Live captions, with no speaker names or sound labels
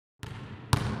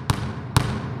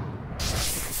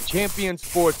Champion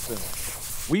Sports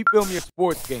Film. We film your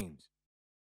sports games.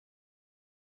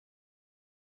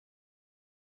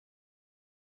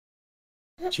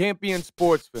 Champion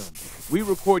Sports Film. We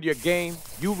record your game,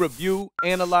 you review,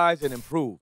 analyze, and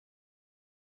improve.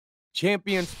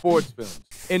 Champion Sports Films.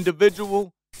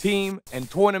 Individual, team, and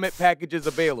tournament packages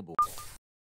available.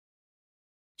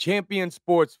 Champion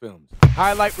Sports Films.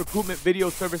 Highlight recruitment video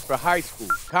service for high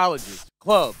schools, colleges,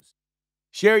 clubs.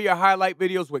 Share your highlight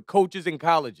videos with coaches and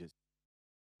colleges.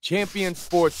 Champion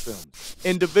Sports Films.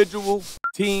 Individual,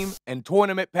 team, and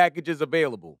tournament packages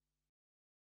available.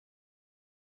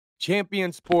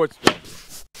 Champion Sports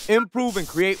Films. Improve and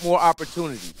create more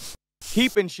opportunities.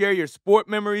 Keep and share your sport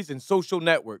memories and social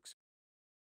networks.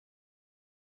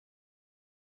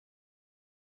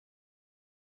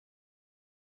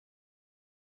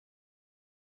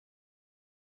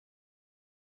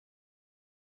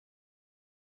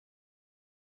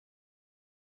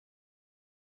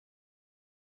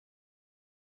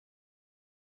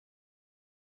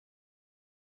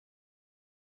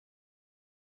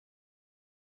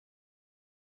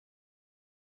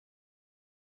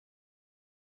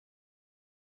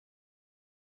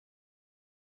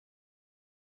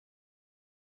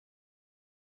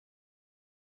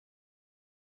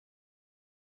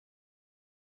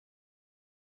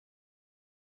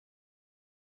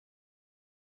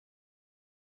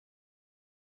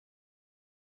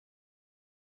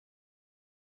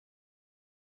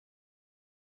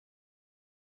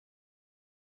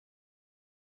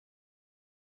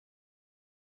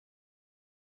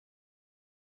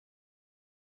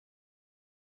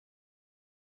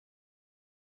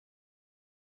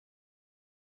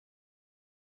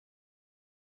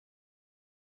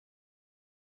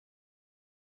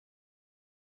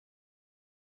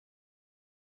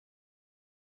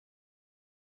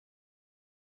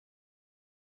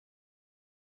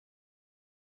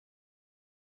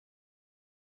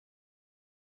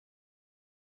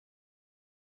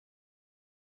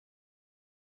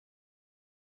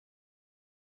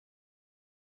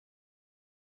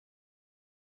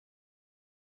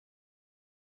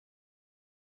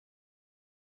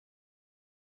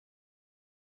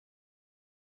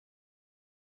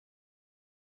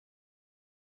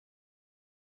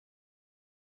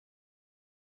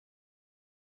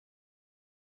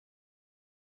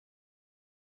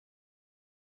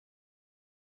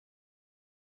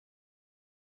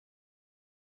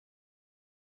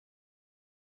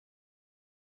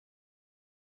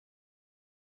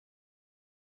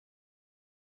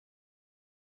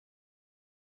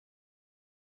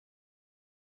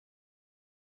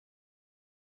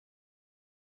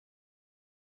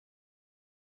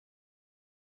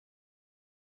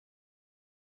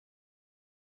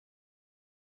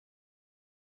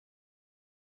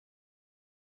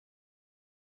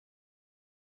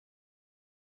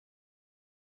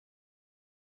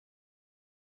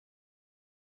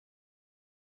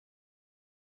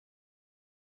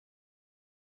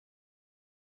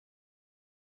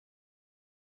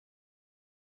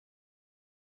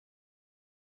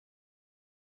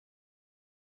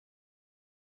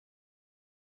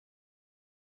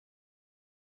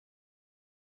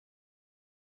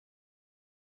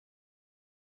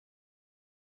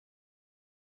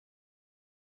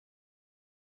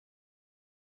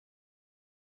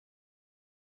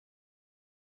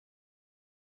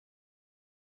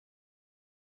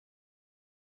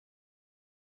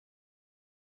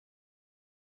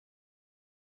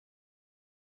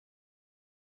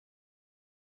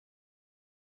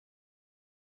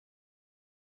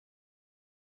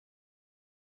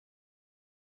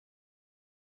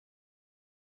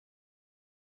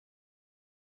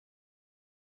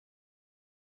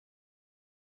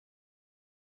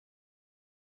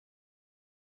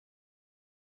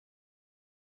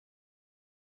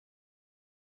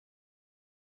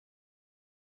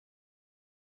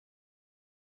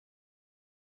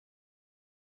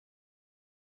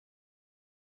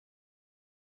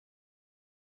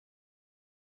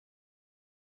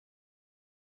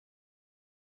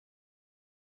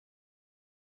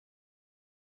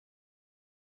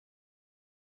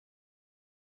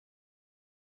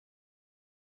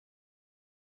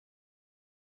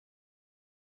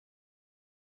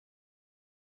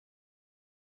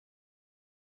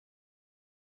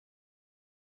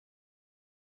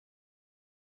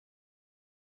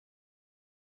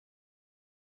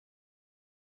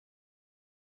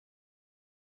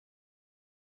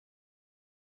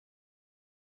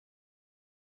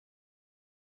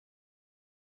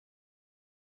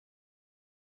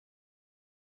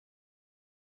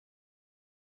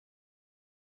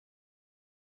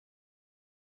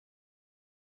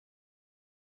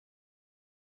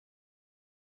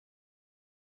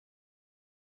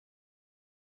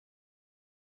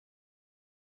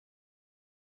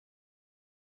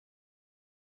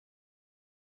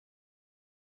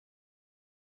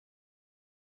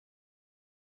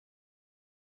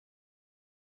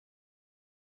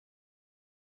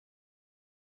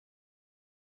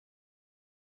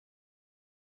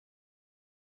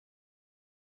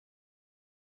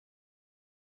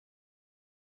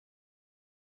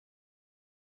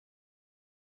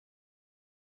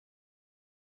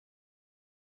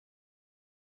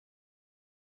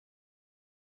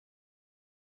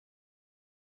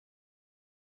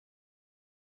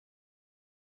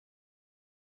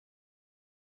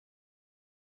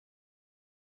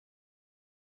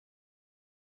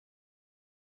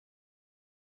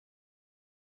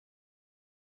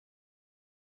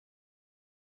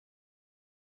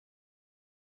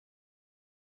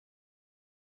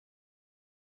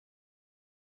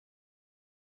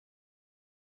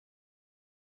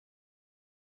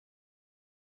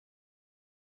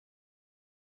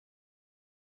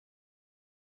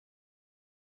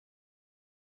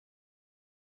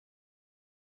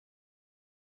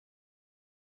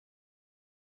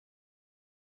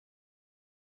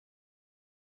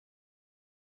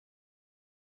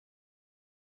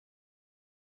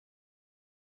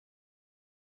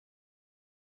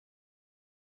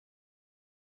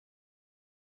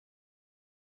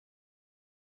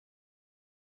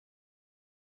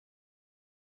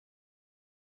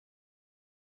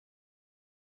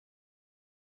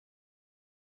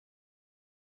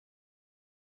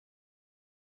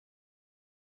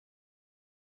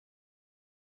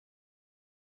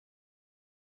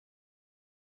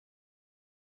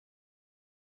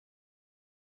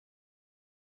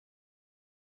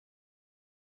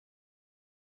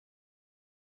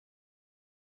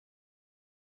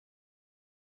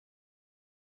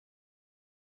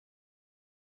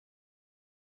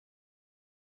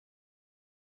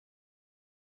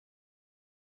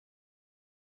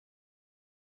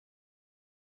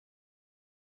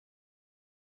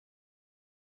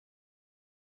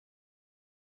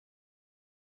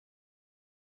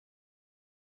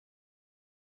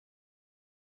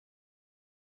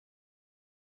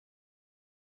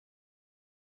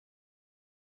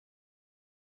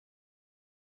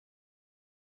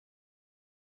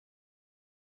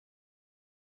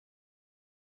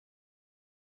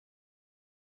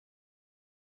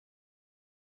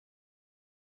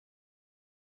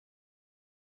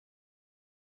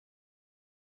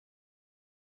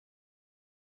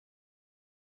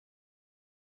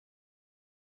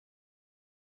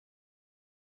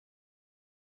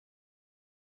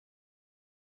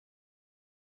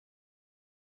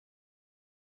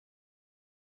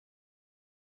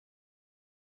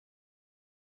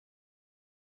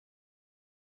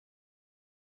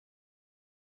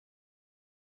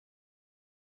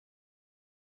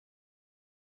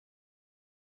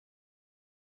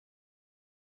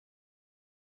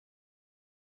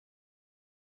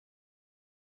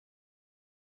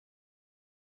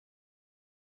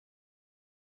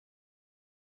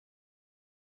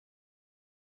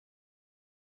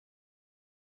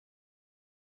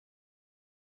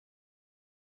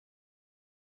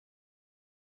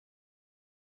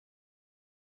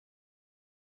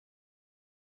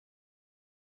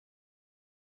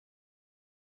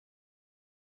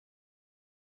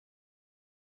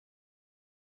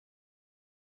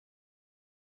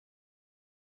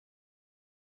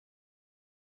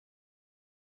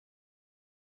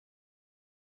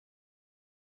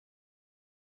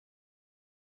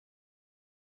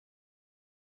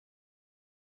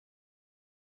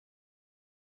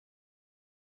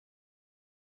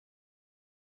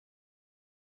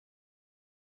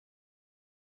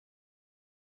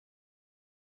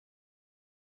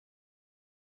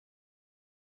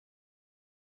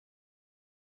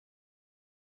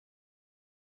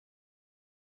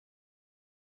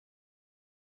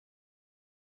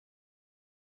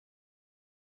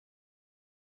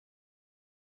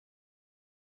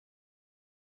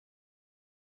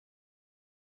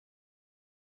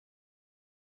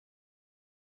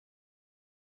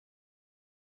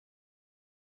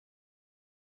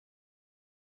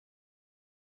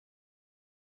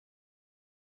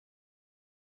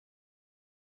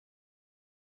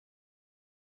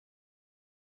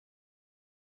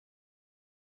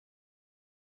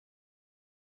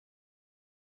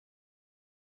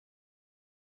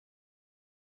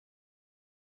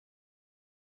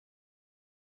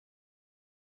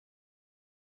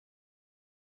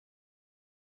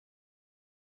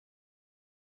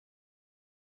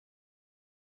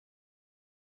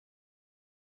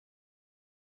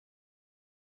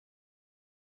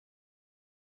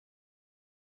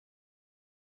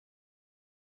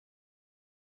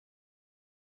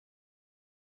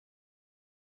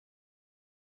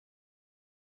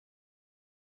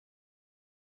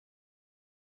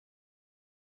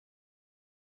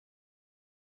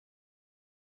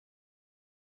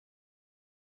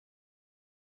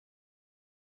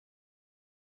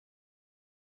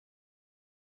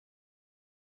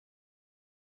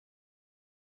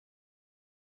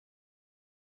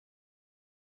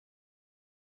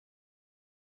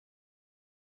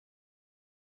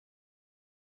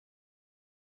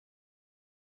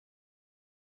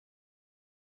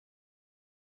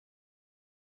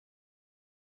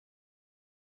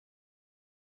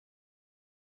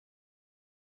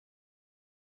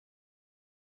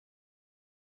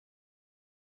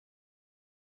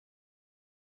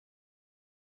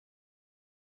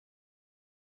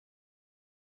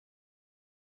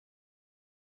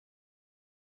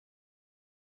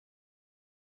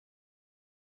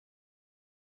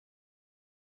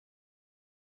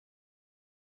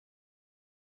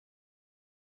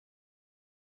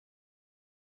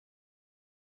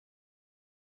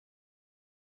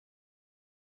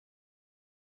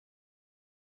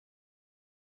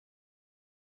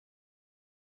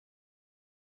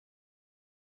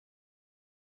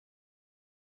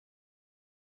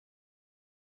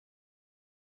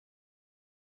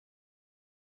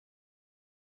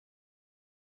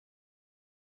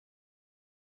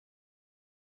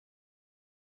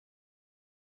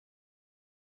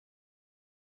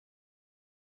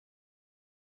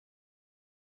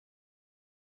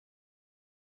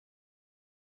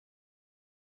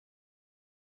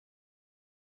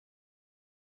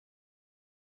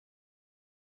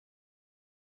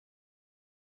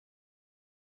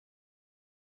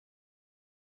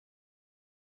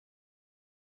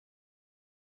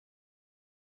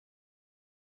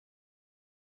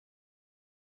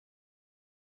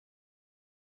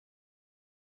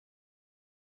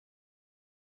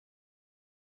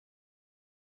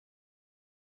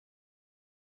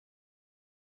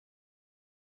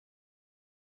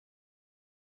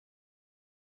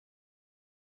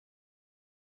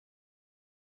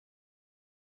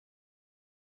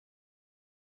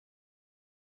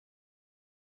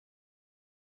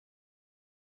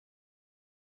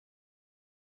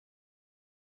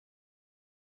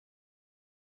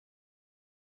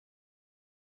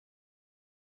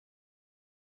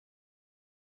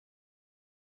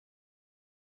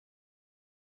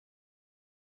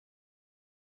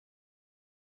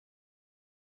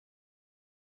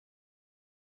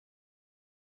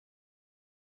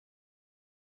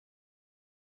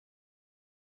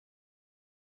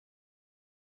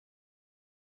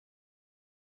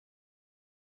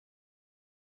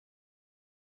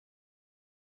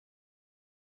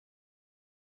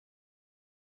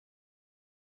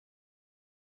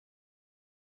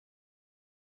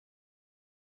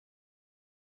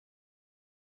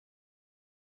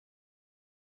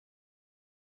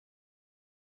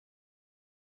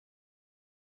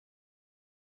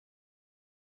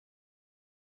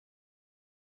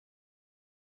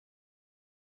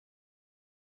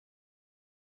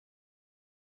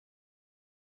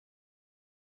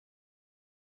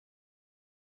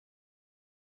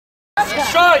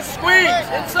 Shy, squeeze,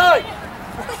 inside.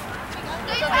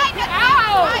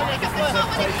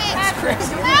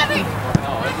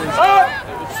 Up!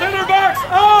 Center backs,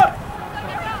 up!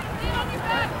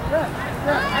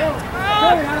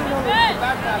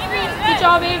 Good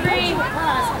job, Avery.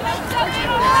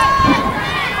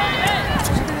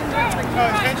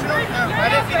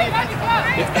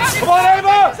 Come on,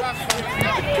 Ava!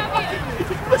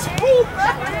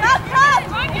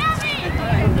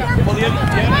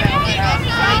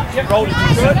 Roll it.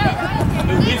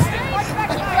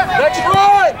 Next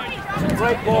try!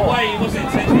 Great ball. He wasn't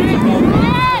intentional.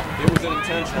 It was an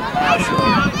intentional pass.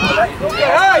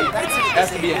 Hey! It has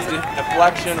to be a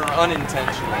deflection or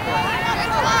unintentional.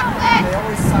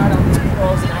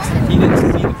 He didn't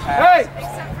see the pass. Hey!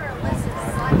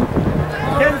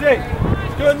 Kenzie,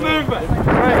 good movement.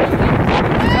 Right.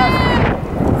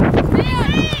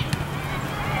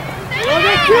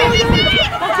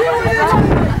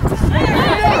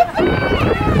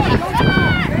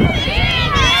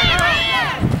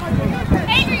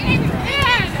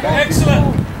 Excellent.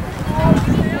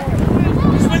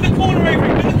 Just win the corner, Avery.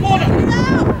 Win the corner.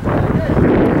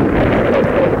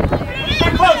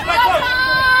 Back close, back close.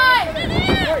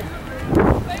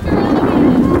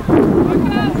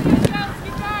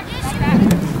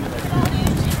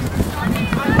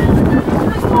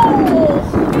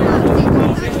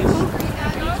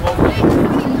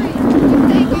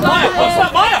 Maya, post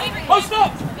up, Maya. Post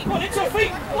up. Come on, into her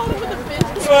feet.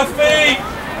 To her feet.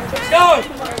 Let's go.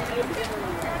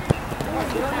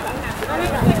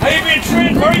 Avery and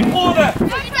Trin, very poor there.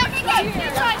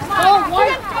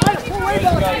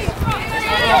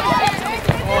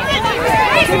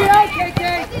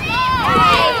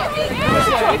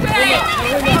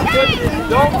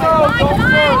 Don't go, don't go.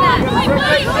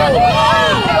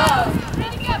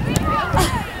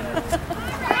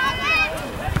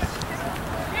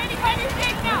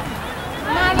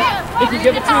 If you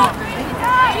give it to him.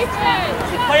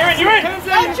 Player in, you're in.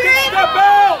 Step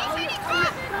out.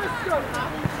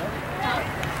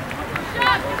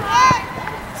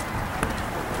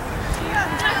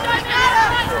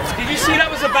 Did you see that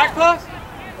was a back pass?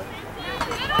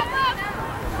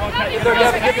 Get there,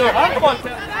 Gabby, get there. Come on.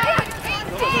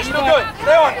 Still good.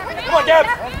 Stay on. Come on, Gab.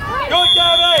 Good,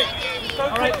 Gabby.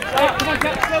 All right. Come on,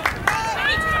 Captain.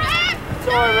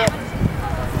 Sorry, Rick.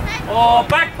 Oh,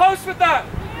 back post with that.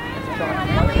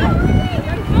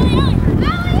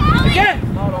 Again.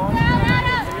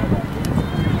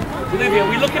 Olivia, are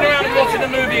we looking around and watching the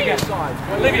movie again?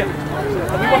 Olivia,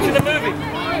 are we watching the movie?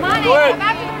 Go ahead.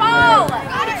 Back to the ball.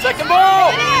 Second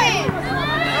ball.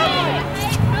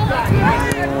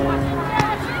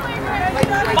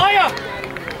 Maya,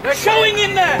 showing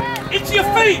in there. Into your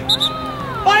feet.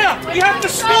 Maya, we have to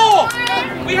score.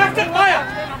 We have to, Maya,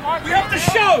 we have to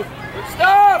show. Good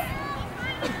stuff.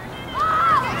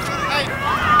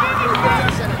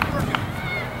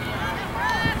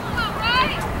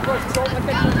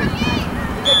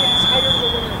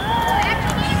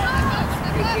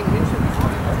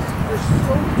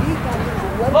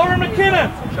 Laura McKinnon,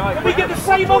 can we get the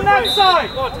save on that side?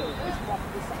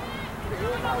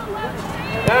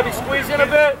 Gabby, squeeze in a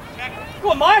bit.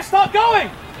 Come on, Maya, start going.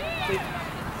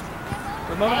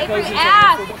 The moment it goes into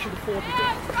we're watching the forward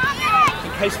again.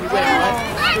 In case we win, right?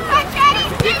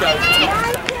 If it did go.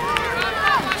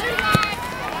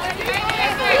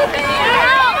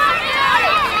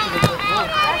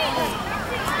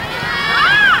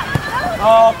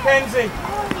 Oh, Kenzie.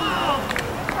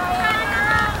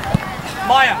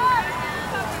 Maya.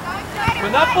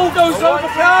 When that ball goes over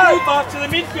from the fullback to the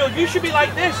midfield, you should be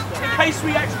like this in case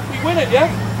we actually win it, yeah?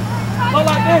 Not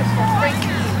like this.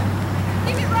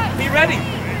 Be ready.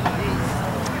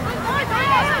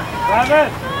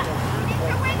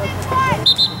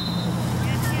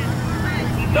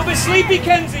 Don't be sleepy,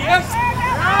 Kenzie, yes?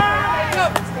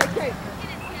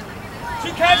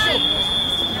 Too casual.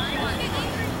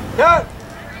 Cut.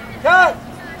 Cut.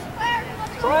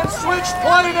 Try and switch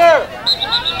play there.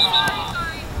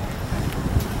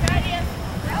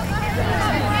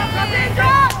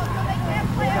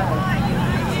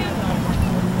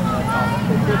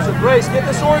 Get some grace. Get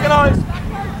this organized.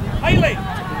 Haley,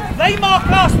 they mark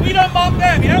us, we don't mark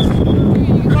them, yes?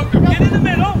 So get in the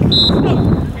middle. Stop.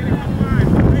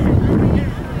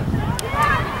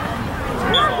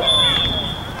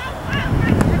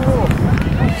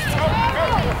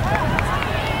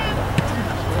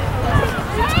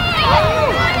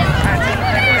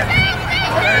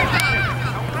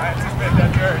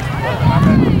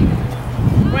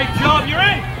 Great job, you're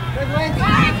in.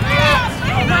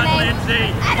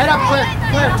 Head up, Claire.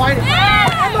 Claire, fight it.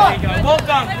 There you go. Well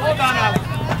done, Alex.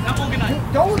 Now organize.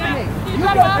 Don't look at me. You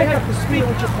got to pick up the speed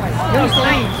with your play. Here's the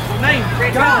name.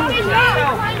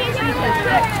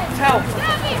 Tell.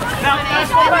 Now,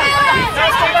 let's go back.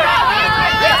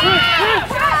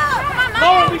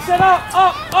 Lauren, we said up,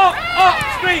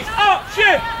 squeeze, up,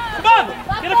 shift. Come on,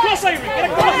 get across, Avery, get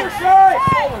across.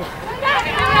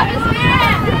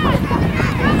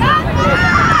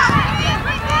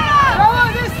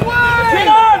 Come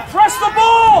on, press the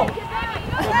ball.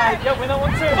 Yeah, we know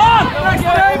one too. Come on, next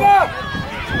neighbor.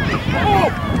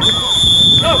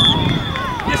 Go.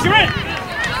 Yes, you're in.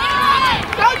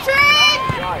 Go, Trin!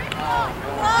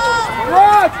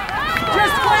 Rod,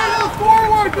 just play a little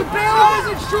forward. The bailiff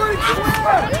isn't short and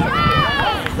square.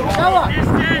 Ella,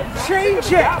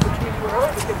 change it.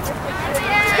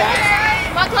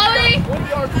 Come on, Chloe!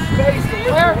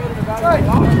 Where? Good.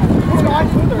 Move on.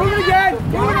 Move it again.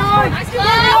 Move it on. Move it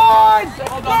on.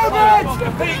 Move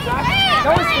it.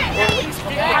 That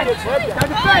was now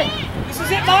defend. This is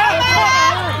it, Mark.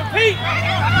 Pete.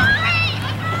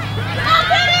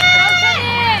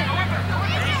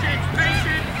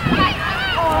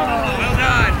 Well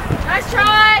done. Nice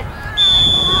try.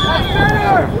 That's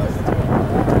better.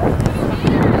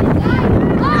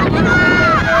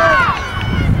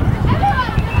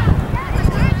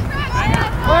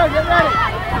 Claire, get ready.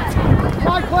 Come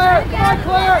on, Claire. Come on,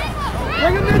 Claire.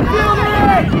 Bring a midfielder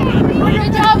in.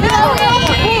 Good job, Chloe.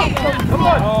 Come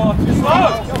on. Oh, too slow.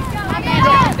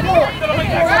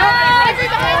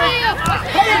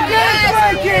 Hey, again,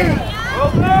 Frankie.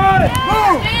 Well done.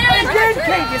 Move. Hey, again,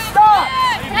 Katy. Stop.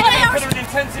 Put an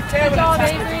intensive care with job, attack.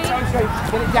 Avery.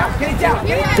 Get it down. Get it down.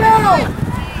 Get it down.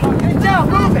 Get it down.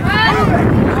 Move it. Move it. Move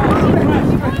it.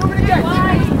 Move it again.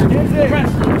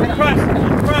 Press.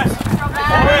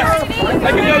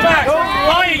 They can go back.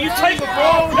 Maya, you take the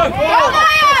ball. Go.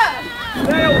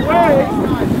 Stay away.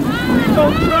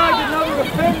 Don't drag another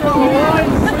defender on the line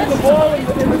and bring the ball in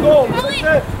the goal. That's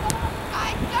it.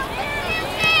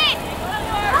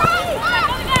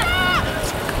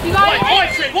 You got it.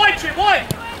 White tree.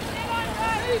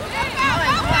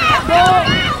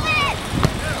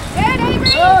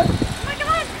 Good.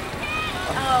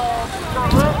 Oh.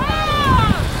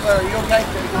 Are you okay?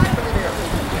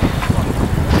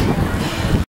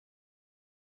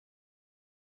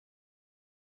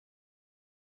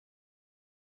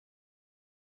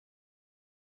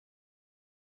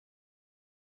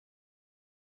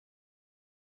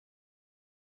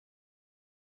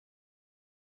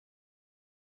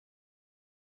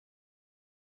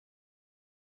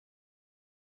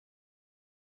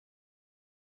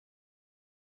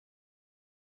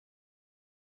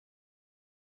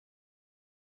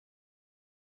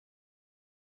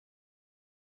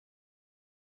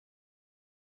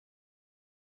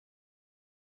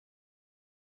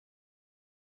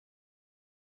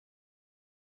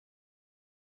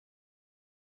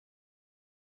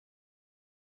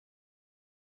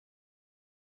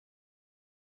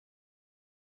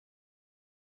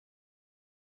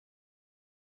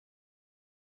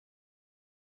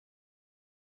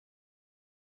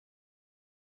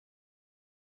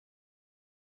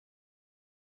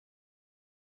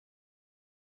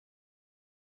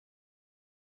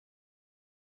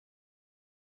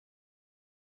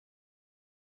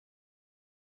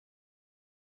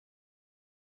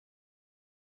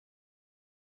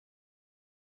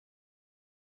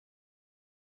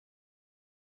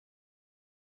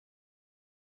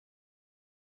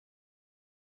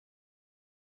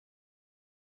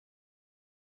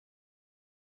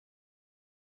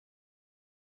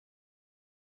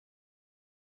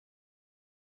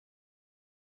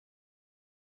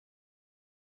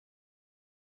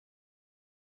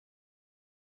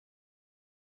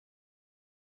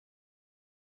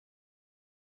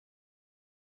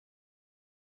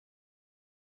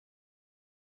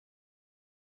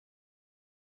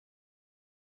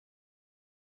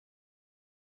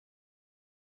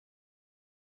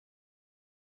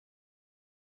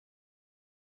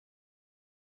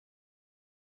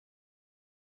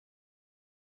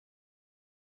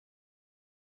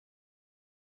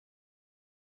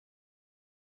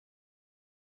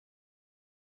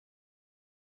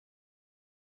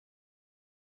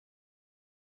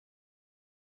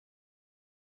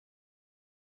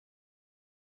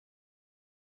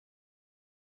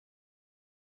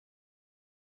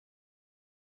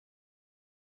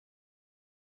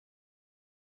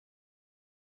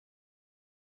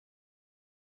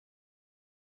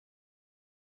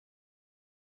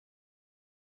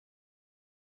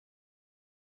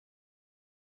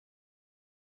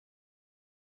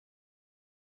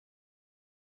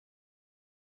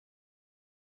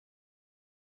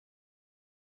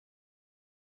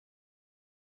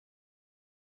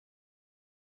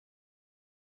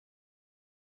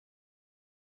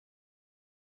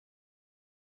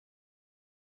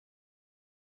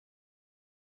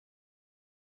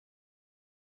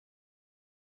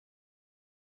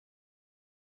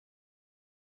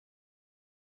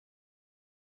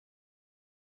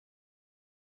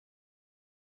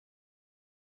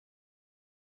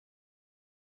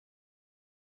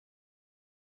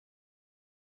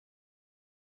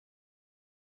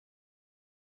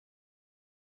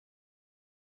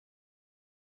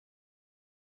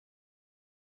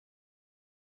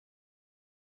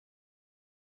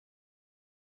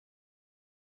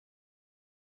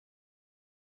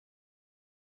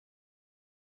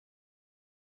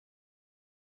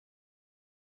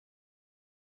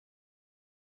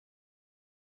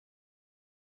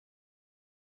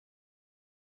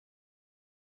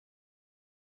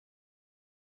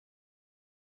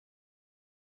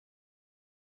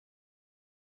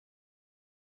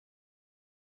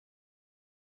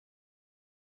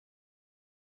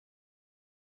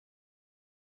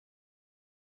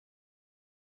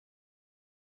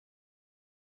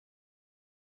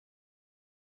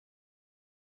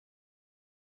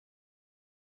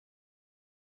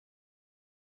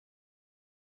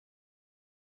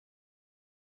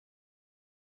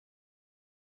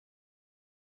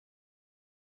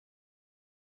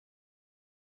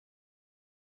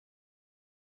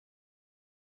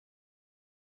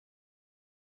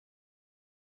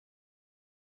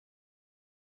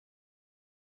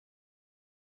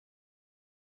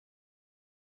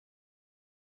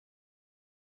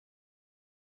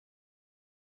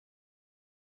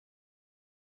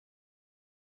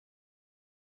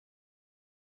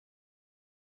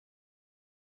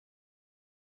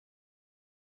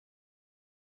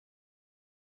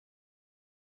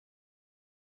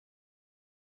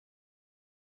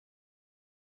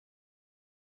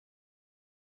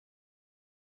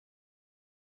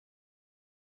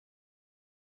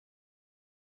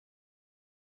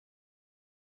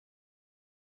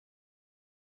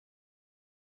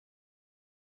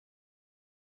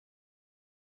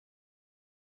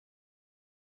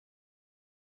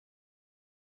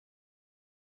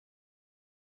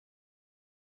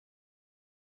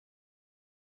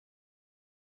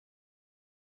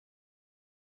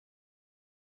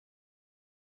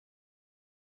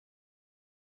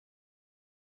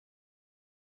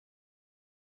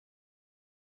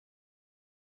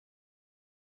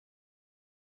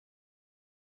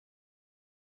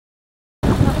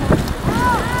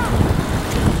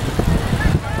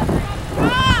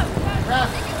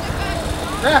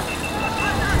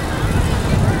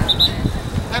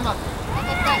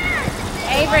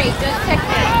 free. Just check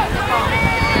that.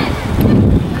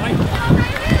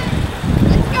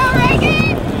 Let's go,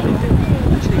 Reagan!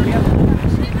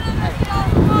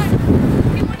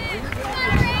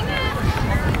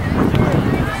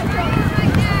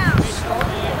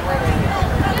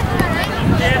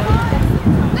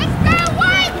 Let's go,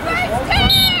 White! First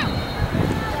team!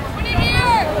 Put it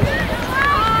here!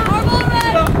 Normal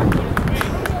run!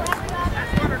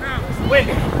 Win!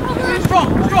 Strong!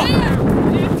 Strong!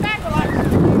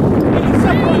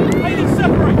 Katy,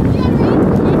 separate!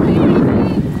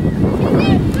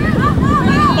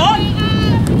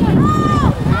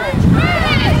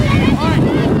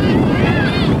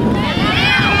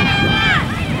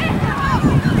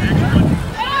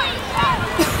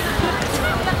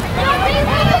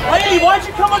 Katy, why'd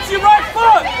you come onto your right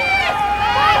foot?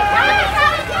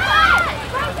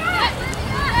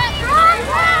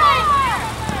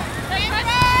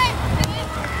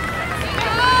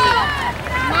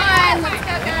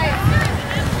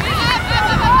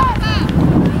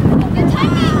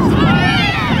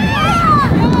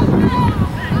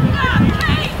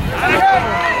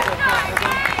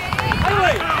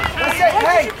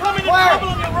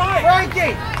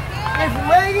 Frankie, if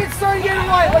Reagan's starting to get it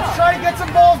right, let's try to get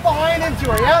some balls behind into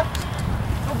her, yeah?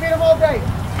 Don't beat him all day.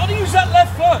 Gotta use that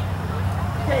left foot.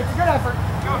 Okay, it's a good effort.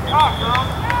 Go, talk, girl.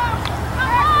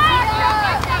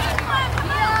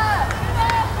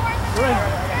 We're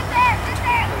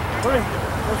in.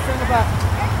 Let's send it back.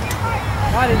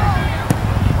 Right in.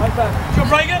 Right back. Good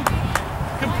job, Reagan.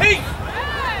 Compete.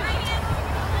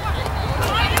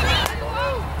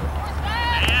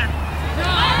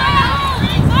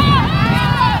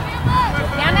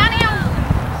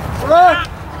 Look!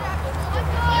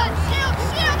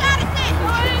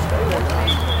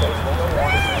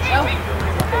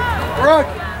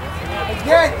 Brooke,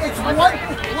 again, it's one Where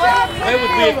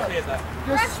would we have cleared that?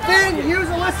 Just spin, use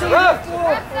a list of the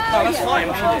floor. No, that's fine.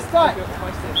 It's fine.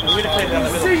 We'd have cleared that in the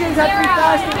middle. Decisions have to be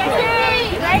fast and quick.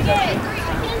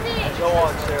 Go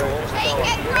on, Sarah.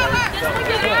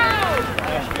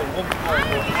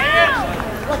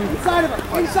 Look, inside of her,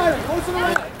 inside of her, close to the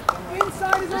right.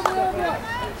 Inside is over there, boy.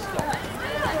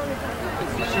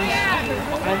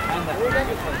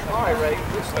 Alright, Ray,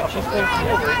 good stuff. She's going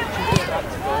forward, she's going back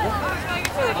to goal.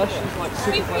 She's like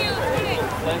super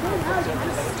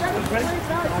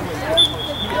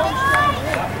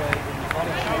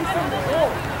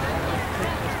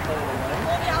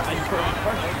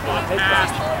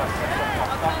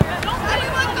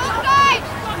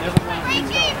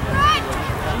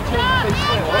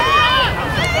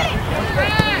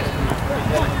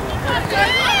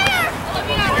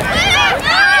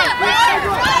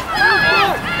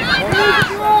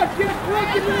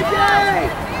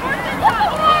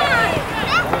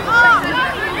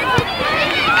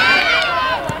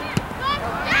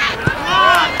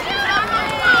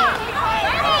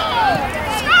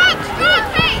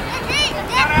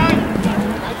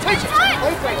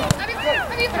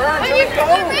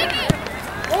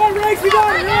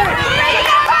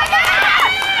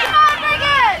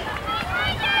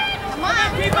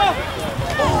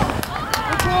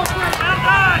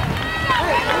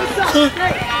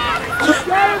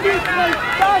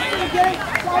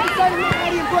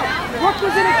Brooke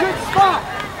was in a good spot.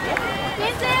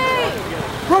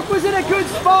 Brooke was in a good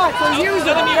spot, so use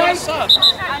it, okay?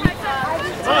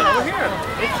 We're here.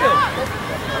 It's good.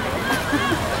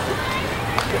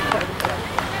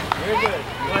 Very good.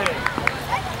 Go ahead.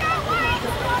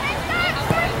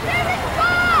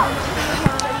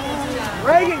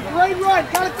 Reagan, great run.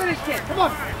 Gotta finish it. Come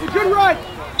on. It's a good run.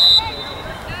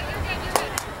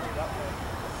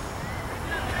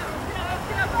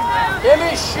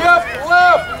 Timmy, shift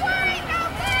left!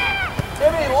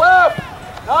 Timmy, left!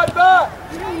 Not back!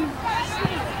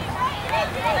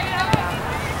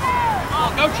 Oh,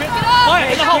 go, Chip. Fire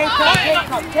in the hole.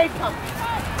 Kate, come.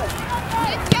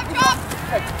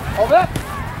 Hold it.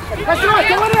 That's right.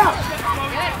 Go it out.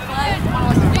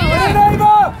 Get it,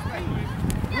 Ava.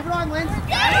 Move it on, Linz.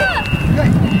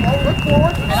 Good. Oh, look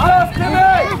forward. Left,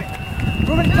 Timmy.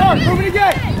 Move it dark. Move it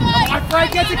again. Come on, Frank.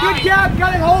 That's a good gap.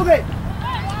 Got it. Hold it.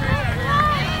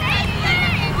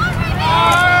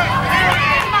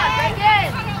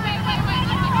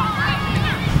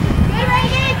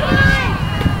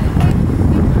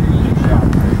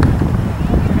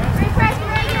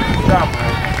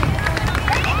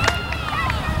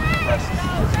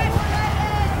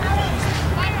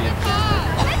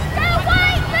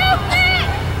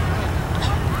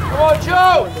 Come on,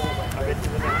 Joe!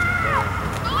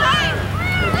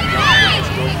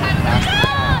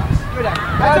 Good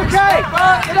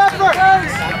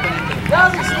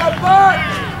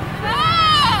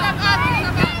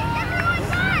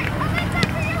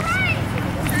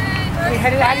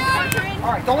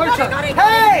right, don't let her.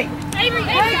 Hey! Avery,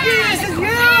 Frankie, this is you!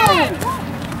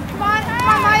 Come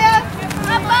on, Maya.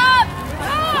 Up, up.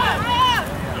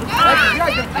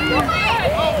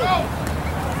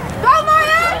 Go,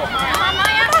 Maya. Come on,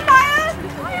 Maya. Come on, Maya.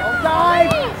 Don't dive.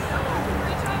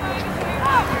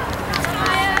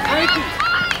 Frankie,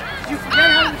 did you forget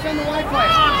how to defend the wide play?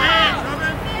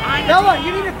 Bella,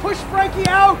 you need to push Frankie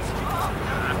out.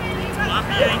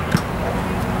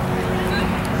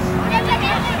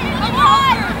 Come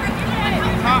on.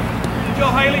 Good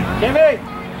job, Haley. Kimmy!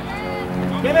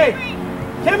 Kimmy!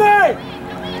 Kimmy!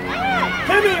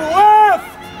 Kimmy, left!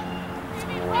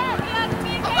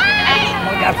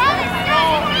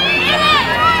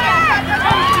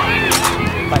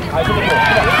 Eyes on the ball.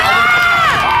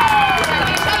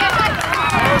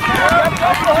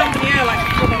 Jump in the air like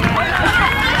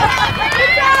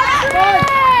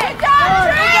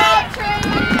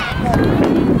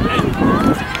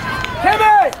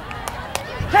Kimmy!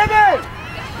 Kimmy!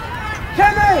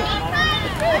 Kimmy!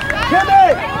 Kimmy!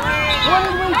 What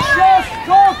did we just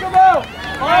talk about?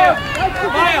 Maya! That's the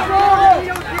Maya! control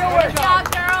you deal with. Good job,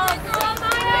 girls. Come on,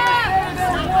 Maya.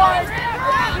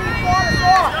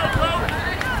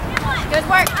 Good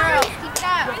work, girls. Keep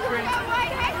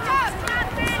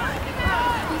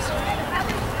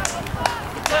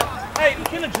it up. Hey,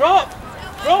 McKenna, drop!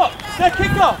 Drop! It's their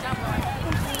kicker!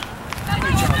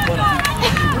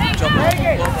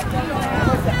 Reagan!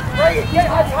 Reagan, get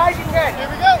as high as you can. Here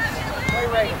we go. Wait,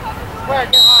 Reagan. Where?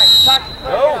 Get high. Tuck.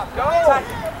 Go. Go.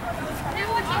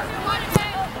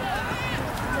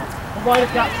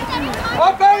 Right up.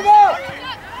 Up, baby!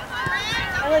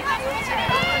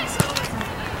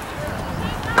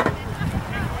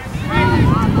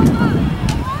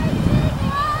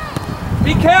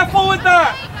 Be careful with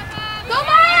that! Go,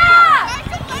 Maya!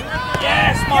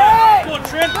 Yes, Maya! Go on,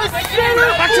 Trin! Back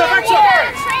to her, back to her!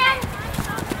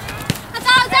 Let's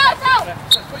go, let's go,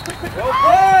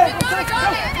 Okay.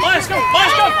 Maya, let's go! Maya,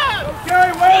 let's go! Okay,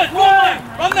 Good, go on, Maya!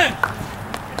 Run them!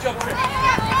 Good job, Trin.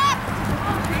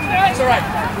 It's alright.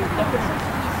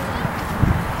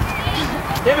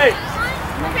 Timmy!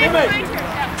 Timmy!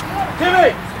 Timmy!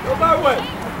 Go that way!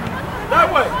 That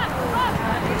way!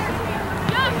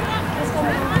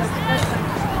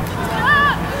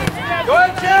 Go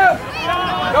ahead, Jim!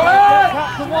 Go ahead!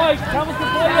 Captain White, Campbell can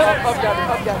play it. Up, Gavin,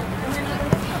 up, Gavin.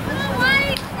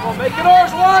 Come on, make it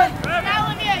ours, one!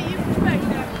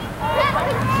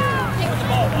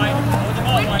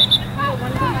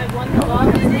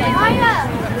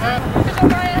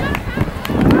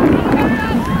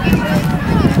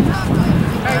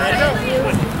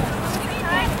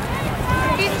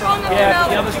 Yeah,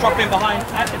 the other's dropping behind.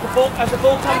 As the ball comes in.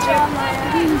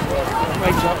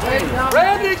 Great job.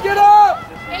 Randy, get up!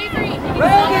 Avery.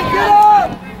 Randy, get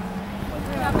up!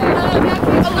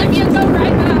 Olivia, go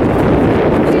right back.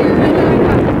 Here, right back.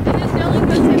 And then Dylan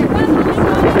goes here.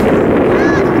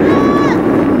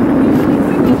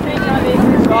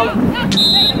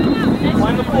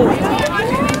 Find the ball.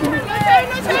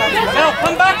 Help,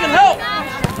 come back and help!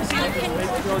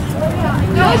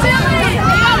 Go, Dylan!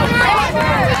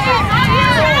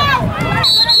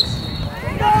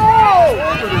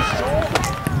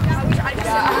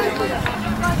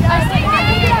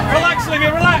 Relax,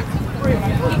 Olivia, relax!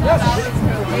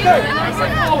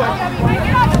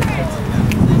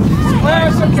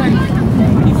 Claire's okay.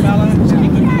 He fell in. Just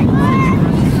keep it.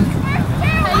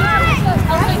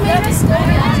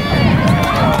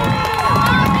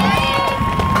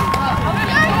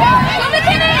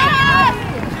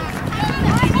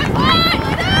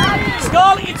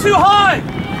 Scarlett, you're too high!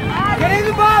 Get in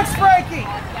the box, Frankie!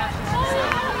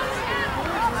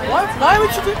 What? Why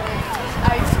would you do?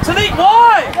 Tanique,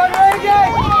 why? Come on, Reagan!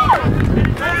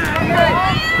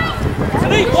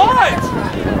 Tanique, why?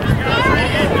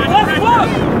 Left foot!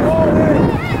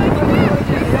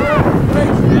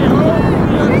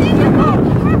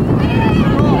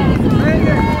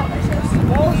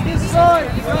 Ball's this side.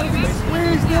 You gotta be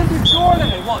squeezed into Jordan.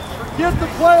 Get the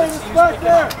play that's back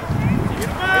there.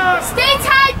 Stay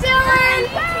tight, Dylan!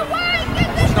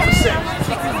 Number 6.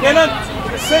 Get him.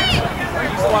 6.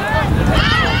 He's the one.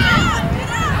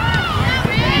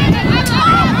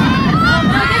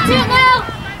 Look at you, Will!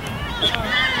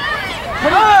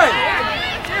 Come on!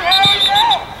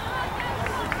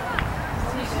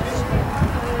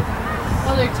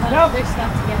 Oh, they're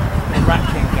stuck together. Rat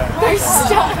King go. They're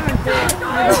stuck!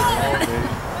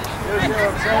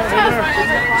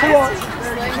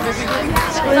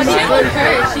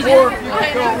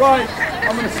 Right.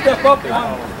 I'm going to step up and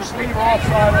just leave her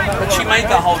offside on that. But she made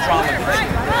that whole drama, didn't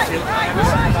she?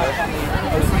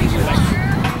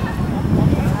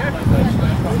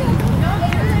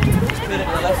 Spin it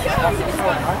to the left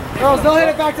Girls, they'll hit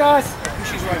it back to us.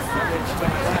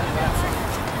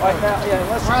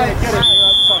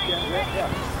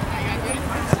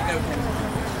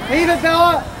 Leave it,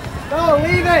 Bella. Bella,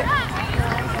 leave it.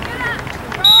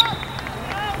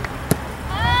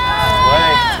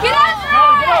 Get up!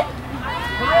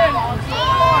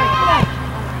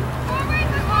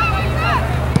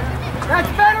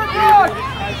 That's better, Brooke.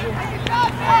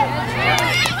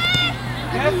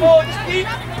 Careful, just keep.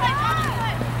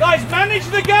 Guys, manage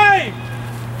the game.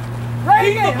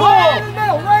 Reagan, Keep the ball. in the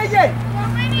middle, Reagan.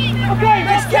 Okay,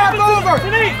 Let's gap over.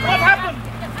 Denise, what happened?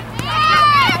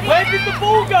 Where did the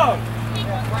ball go?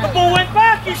 The ball went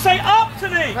back. You say up,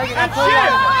 Denise, and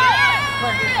shift.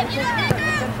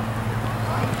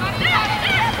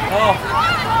 Oh.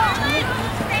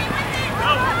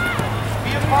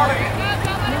 Be a part of it.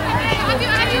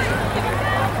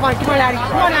 Come on, Addy.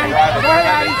 Come on, Addy. Go ahead,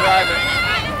 Addy.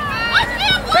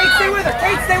 Kate, stay with her.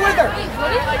 Kate, stay with her. Keep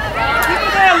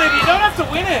it there, Libby. You don't have to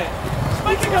win it. Just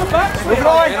make it go back. Move it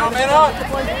on.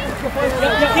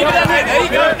 Keep it that way. There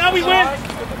you go. Now we win.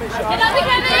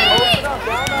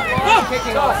 Look.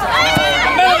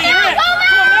 Melody, you're in.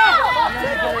 Come on now.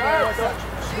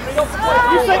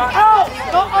 You say out,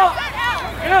 not up.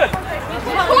 Good.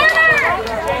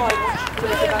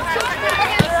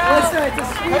 Listen, it's a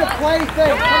speed of play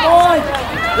thing. Come on.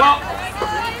 Well,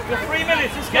 for 3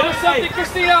 minutes, let's get us something,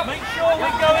 Christina. Make sure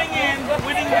we're going in,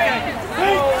 winning the game.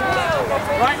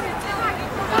 Right?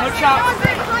 No chance.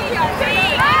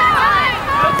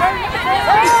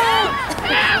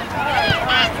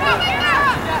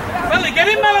 Melanie, get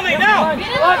in, Melanie, now.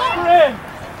 Relax for him.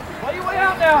 Play your way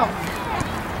out now.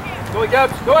 Go ahead,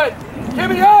 Gabs. Go ahead.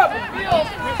 Kimmy up.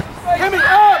 Kimmy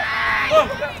up.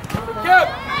 Gab.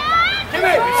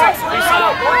 Kimmy.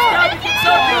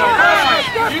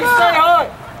 You stay high.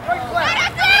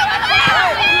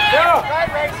 Yeah.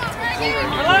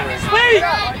 Relax, speed.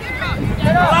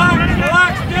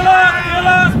 Relax, Dylan.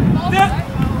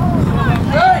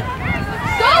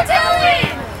 Go, Tilly!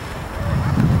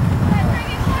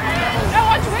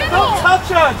 Don't touch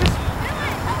her.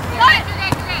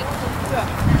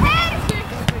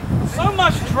 Just so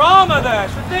much drama there.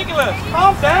 It's ridiculous.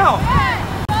 Calm down.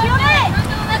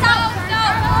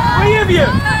 3 of you.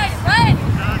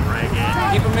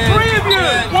 Keep him in. 3 of you.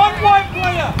 1 white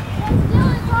player.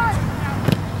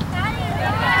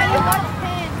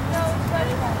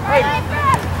 Hey.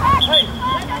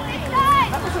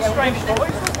 That was a strange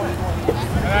choice.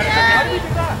 How did we do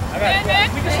that?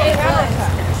 We just got counter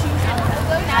attack.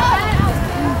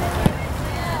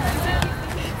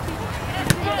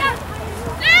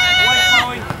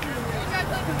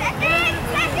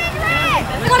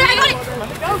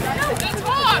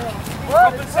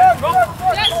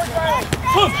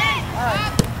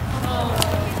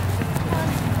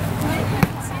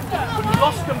 You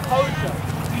lost composure.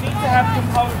 You need to have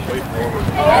composure.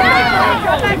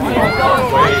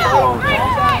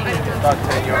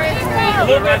 A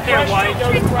little bit there, White. Go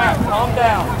to crap. Calm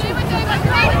down.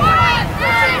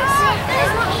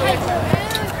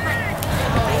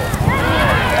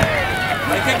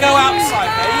 They can go outside.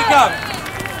 There you go.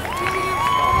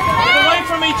 Get away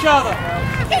from each other.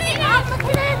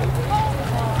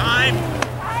 Time.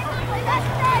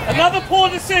 Another poor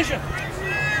decision.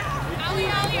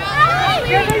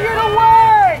 Giving you the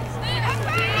word.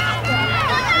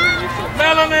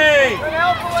 Melanie.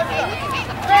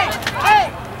 Hey.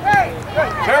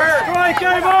 Strike,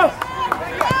 game off.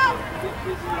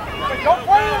 Don't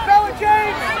play with Bella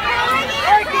James.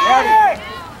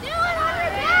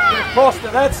 Cross to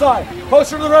that side.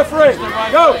 Closer to the referee.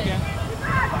 Go.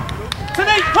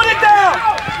 Tonique, put it down.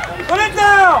 Put it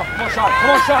down. Come on, shot. Come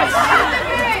on, shot.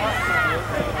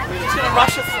 He's going to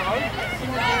rush a throw.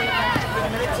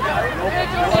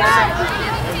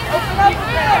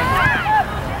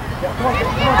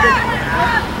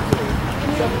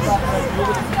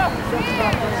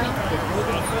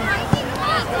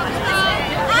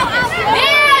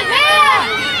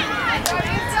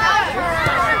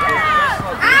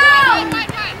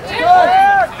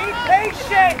 Be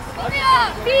patient.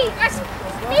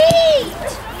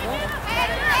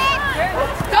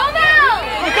 Go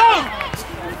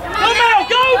now!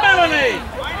 Go, Melanie!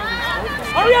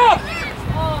 Hurry up!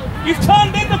 You've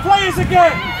turned in the players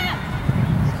again!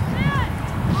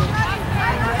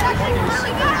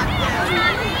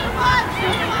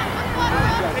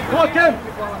 Come on, Ken.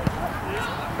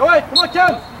 Go ahead. Come on,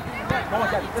 Ken. Come on,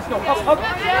 Ken. Let's go. Up.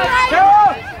 Kara!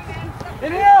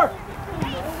 In here!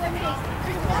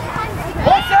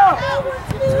 Watch out!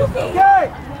 Okay!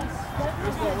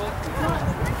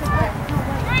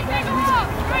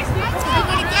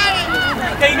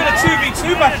 Okay, you're going to 2v2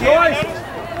 back here.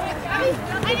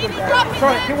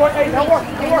 Try it. Keep working. Hey, now work.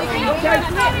 Keep working. Okay.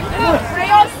 Stay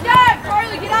on step.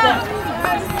 Carly, get up.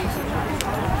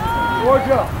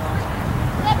 Georgia.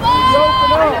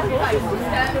 Open up.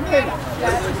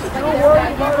 Don't worry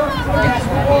about us playing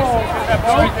the ball.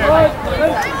 Don't run.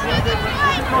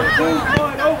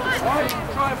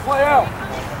 Try and play out.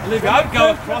 Look, I'd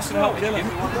go across and help Dylan.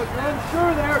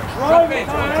 Sure there. Drop it.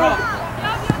 Drop.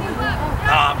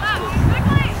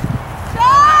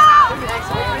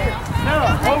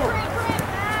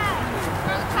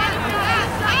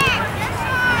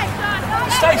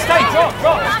 Stay. Drop.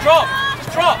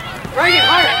 Just drop. Bring it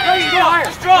higher. Bring it higher.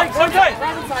 Just drop. It's okay.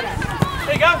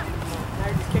 There you go.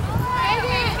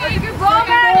 Good ball,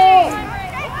 Maddie.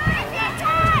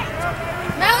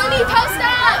 Melanie, post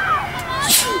up.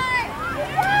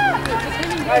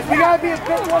 Guys, we gotta be a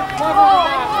bit more clever than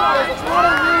that. There's a lot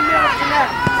of room there to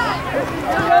connect.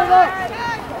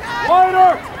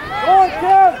 Wider! Go on,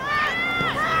 Kev!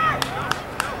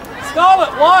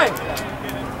 Scarlett, wide.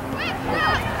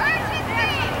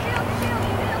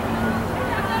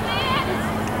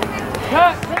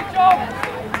 Cut! Great job!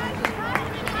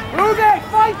 Move it!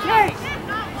 Fight Kate!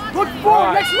 Look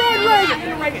forward! Next run,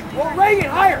 Reagan! Well, Reagan,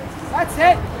 higher! That's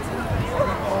it!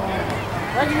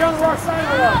 Reagan, you're on the wrong side of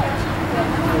the line.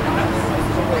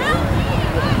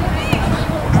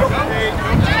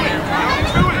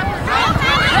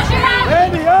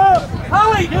 Andy, up!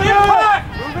 Holly, get back!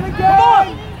 Moving again! Come on!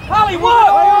 Holly, what?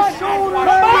 Shoulder,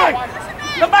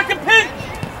 Come back and pin!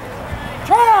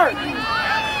 Turn!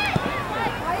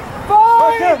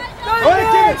 Five!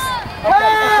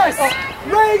 Pass!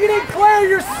 Reagan and Claire,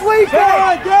 you're sleeping!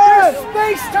 There's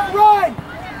space to run!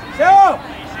 Go!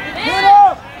 Get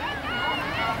up!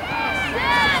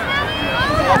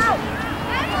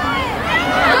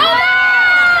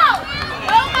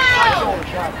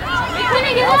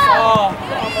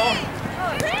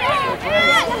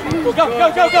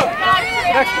 Go!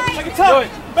 Next one. Take it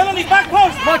tough. Melanie, back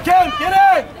post. Come on, Ken, get in!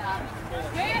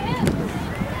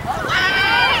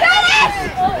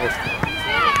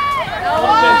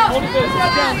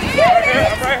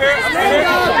 I'm right here.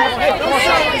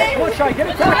 Come on, Shai, get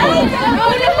it tackled!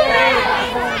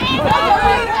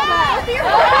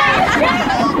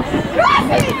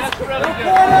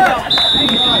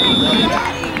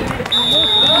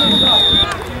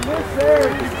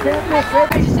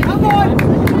 Come on!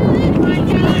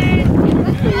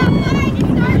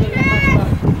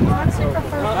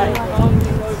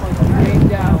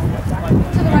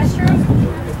 To the restroom.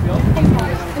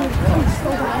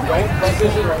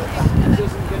 This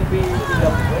isn't going to be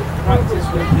practice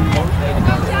with the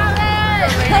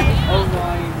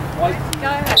 09 white team.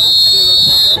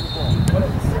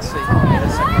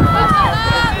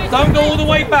 Don't go all the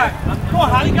way back. Come on,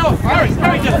 Hallie, go. Harry,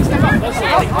 just step up.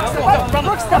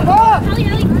 Look, step up!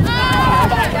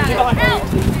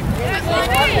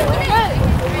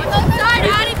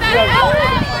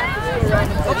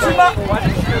 Not too much.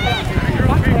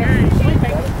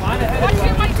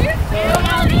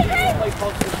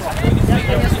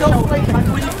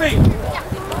 With your feet.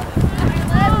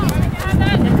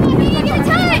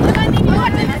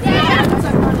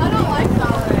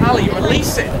 Hallie,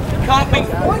 release it. You can't beat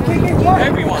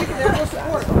everyone.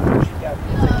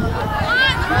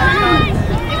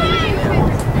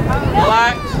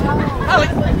 Relax. Hallie.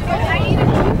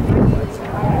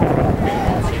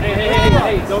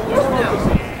 Hey, don't lose focus.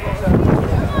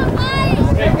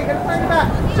 Get a player in the back.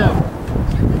 So,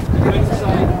 go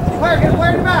inside. Get a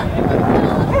player in the back.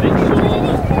 Make sure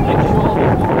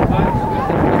back.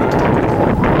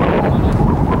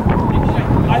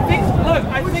 I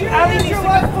think Ali needs Your to...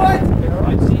 left foot.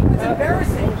 It's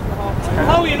embarrassing.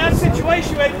 Chloe, in that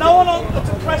situation, we had no one on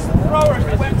to press the thrower if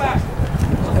it went back.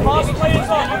 Pass players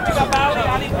on, you pick up Ali,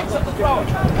 Ali picks up the thrower.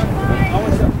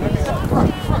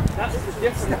 That's the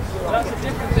difference.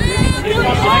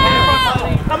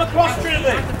 Come across,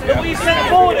 Trinity. Look what you said the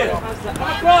forward is.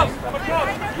 Come across.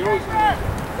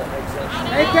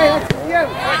 AK, that's you.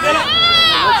 Alright, Dylan.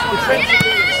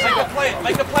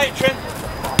 Make a play, Trin.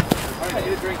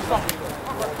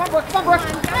 Come on, Brooke.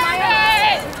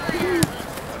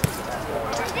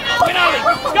 Win, Ali.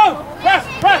 Let's go. Press.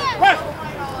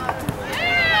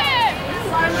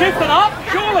 Shifting up,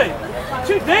 surely.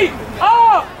 Too deep.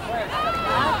 Oh!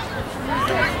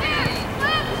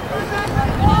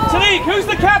 Tanique, who's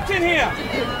the captain here?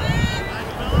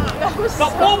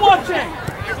 Stop ball watching.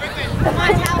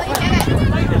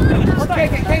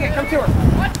 Take it, come to her.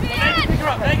 Pick her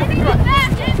up.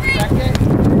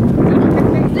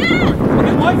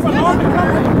 Get wide front arm and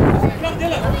come,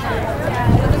 Dylan.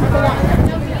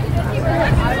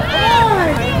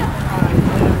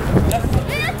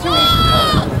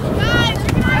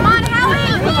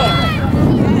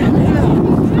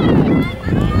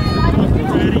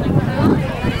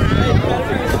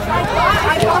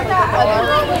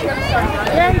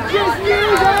 just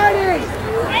use Eddie!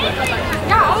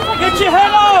 Get your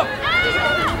head up!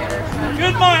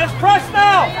 Good, Maya. Let's press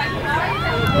now.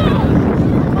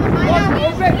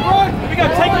 Here we go.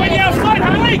 Take Winnie outside,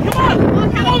 Hallie. Come on.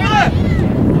 Get over there.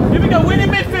 Here we go. Win in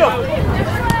midfield.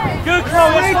 Good,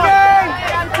 Chloe.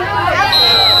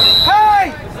 Hey!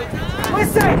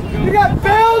 Listen! You got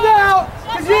bailed out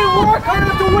because you didn't work hard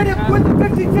enough to win it with the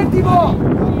 50-50 ball.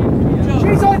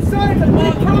 She's on side. It's a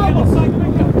big problem.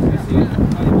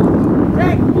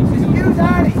 Hey, use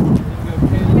Addie.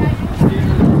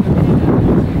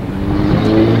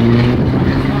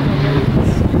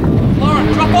 Lauren,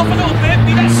 drop off a little bit.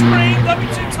 Be that screen. Don't be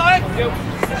too tight.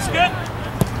 That's good.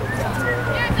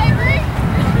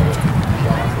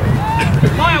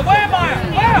 Maya, where, Maya?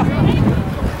 Where?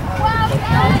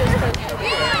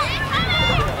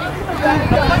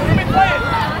 Let me play it.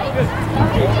 Good.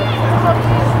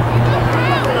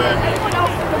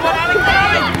 Come on, Allie. Come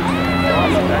on,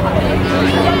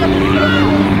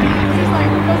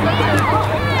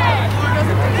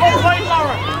 Well played,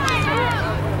 Lauren.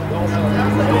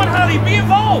 Come on, Hallie, be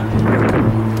involved.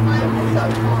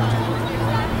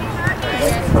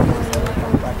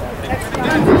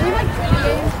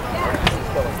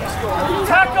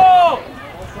 Tackle!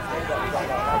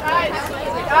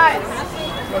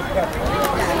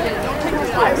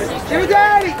 Give it to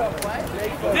Addie.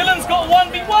 Dylan's got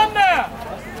 1v1 there.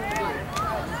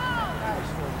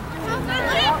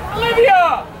 Olivia!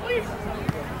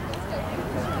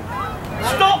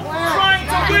 Stop trying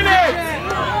to win it!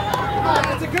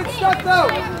 It's a good stuff though.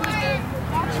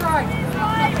 Try.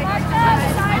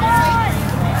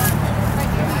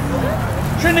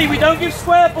 Trinity, we don't give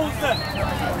square balls then.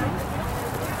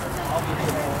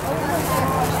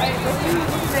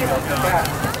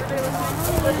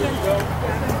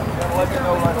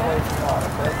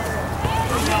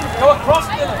 Go across,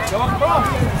 Dylan. Go across.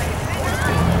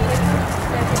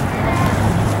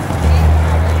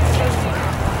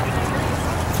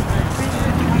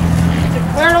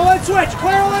 Clear the lid switch.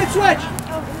 Clear the lid switch.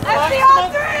 SCL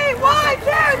 3! 1, 2,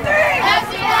 3!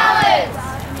 SCL!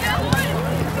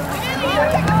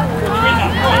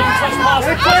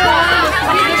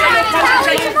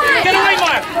 Get away,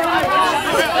 Maya!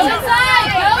 Inside!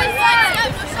 Go inside!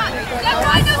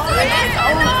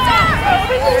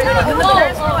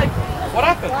 What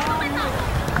happened?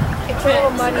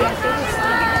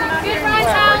 Good run,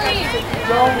 Tommy!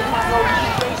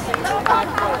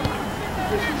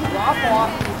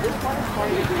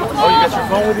 Oh, you got your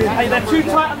phone with you? Hey, they're too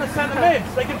tight on the centre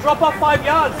mids. They can drop off 5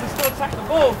 yards and still attack the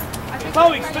ball.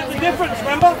 Chloe, split the difference,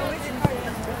 remember?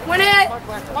 Win it!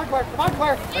 Come on, Claire. Come on,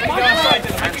 Claire. Make you go outside,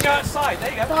 Dylan. Make you go outside.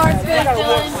 There you go. They gotta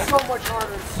work so much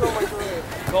harder and so much earlier.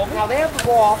 Now they have the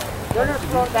ball. They're gonna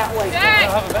throw it that way. I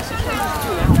have a message for you.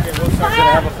 Gonna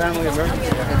have a family emergency.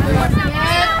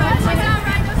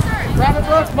 Grab it,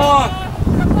 Brooke. Come on.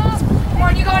 Come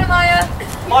on, you got it, Maya.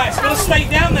 Maya, it's going to stay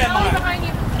down there, Maya. Behind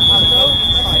you.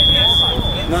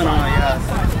 No, yeah.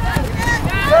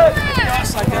 Go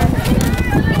outside, Dylan.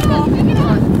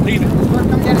 Leave it.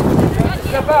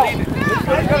 Step out. You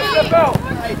gotta step out.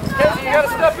 You gotta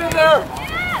step in there.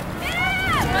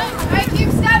 Hey, keep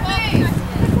stepping.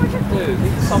 Dude,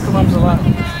 sometimes allowed.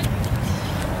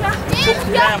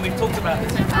 We've talked about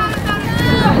this.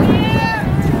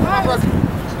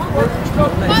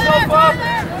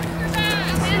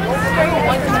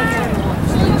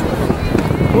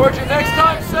 Georgia, next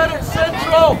time set it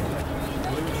central.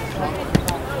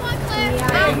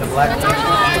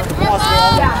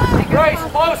 Grace,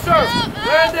 closer.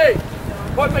 Randy,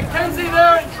 put Mackenzie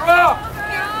there and drop.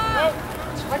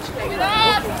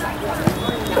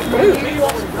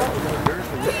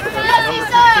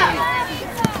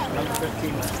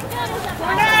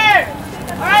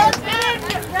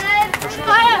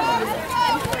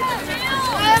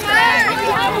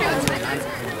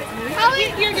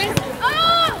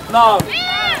 No.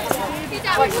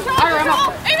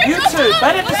 You two,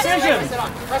 better decision.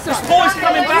 This boy's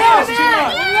coming back. It's too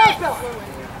much.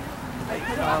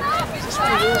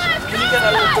 Can you get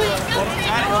that little ball?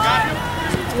 Got it.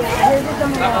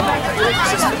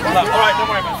 No, all right, don't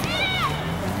worry about it.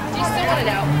 Do you still want it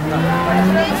out?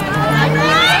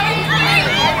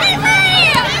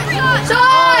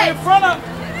 Shot! In front of.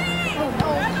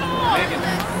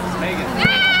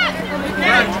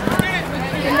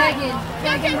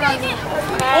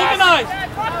 Organize.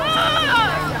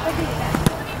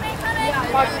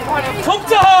 Talk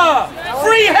to her.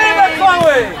 Free hammer,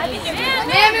 Chloe.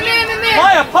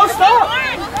 Maya, post up.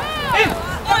 In.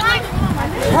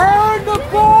 Turn the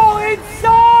ball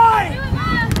inside!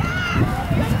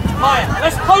 Maya,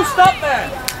 let's post up there.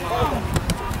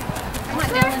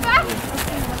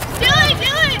 Good,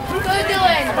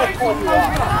 Dylan.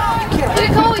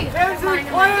 Good, Chloe. Hensley,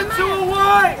 playing to a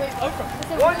wide.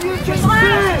 What you just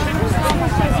did.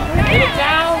 Get it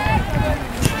down.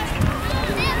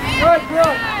 Good.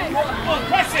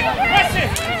 Press it.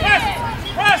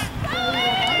 Press.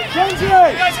 Kenzie. You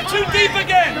guys are too deep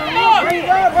again. Come on. Bring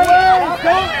that way.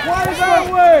 Don't play that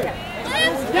way.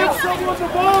 Give someone the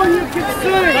ball you can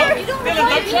see. Dylan,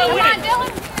 don't try to win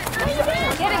it.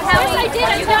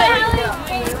 Get it, Kelly.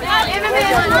 I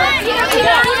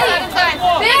did.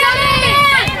 You got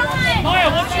it. Maya,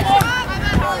 what's your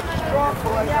one?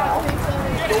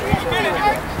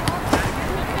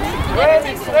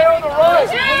 Randy, stay on the right.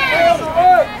 Stay on the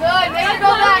right. Good. Make her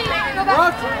go back.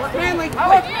 Manley,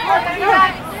 look.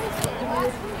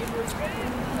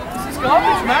 This is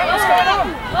garbage, man. What's going on?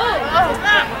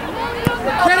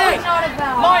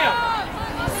 Maya,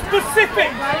 specific.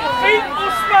 Feet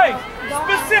or space?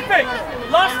 Specific.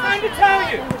 Last time to tell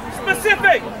you.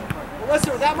 Specific.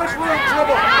 Listen, that much room,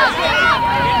 dribble.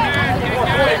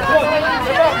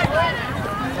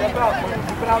 Step out.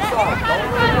 Keep it outside.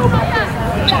 Don't let it go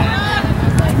back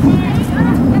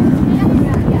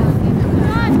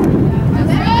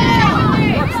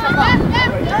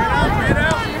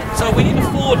So we need to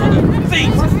forward feet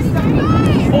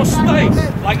or space.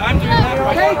 Like I'm doing that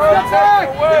right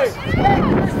now.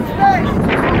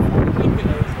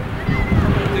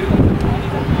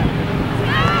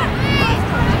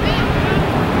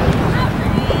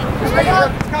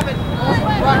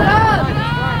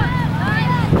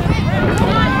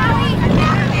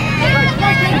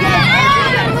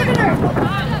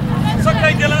 It's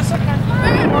okay, Dylan. It's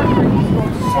okay.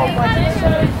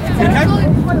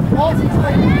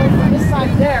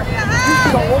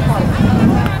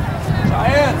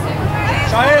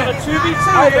 Cheyenne, A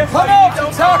 2v2. come out to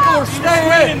tackle or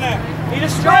stay in. Need a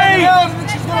Stay straight. in, and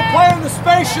she's going to play in the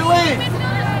space you leave.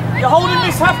 You're holding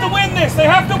this. Have to win this. They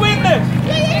have to win this.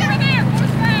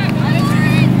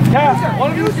 Cass,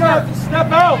 one of you guys to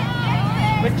step out.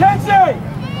 Mackenzie,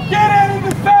 get in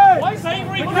the face. Why is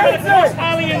Avery going to force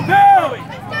Ali and there. Chloe?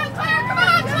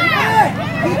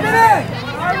 Keep it in.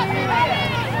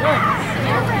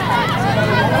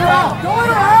 Go out.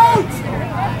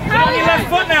 On your left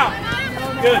foot now.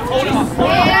 Good. Hold him up. The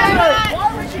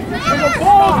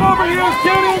ball's over here.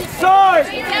 Get inside.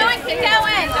 Keep going.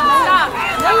 Don't stop.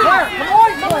 Come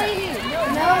on, Clay.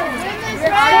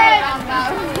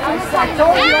 I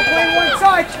told you don't play one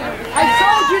side. I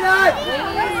told you that.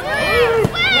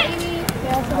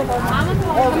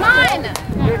 Come on.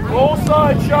 Get close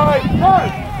side, Shy.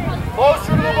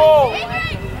 Closer to the ball.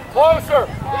 Closer.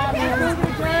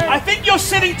 I think you're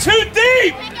sitting too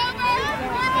deep.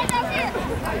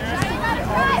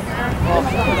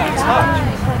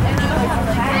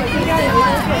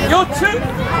 You're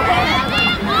too.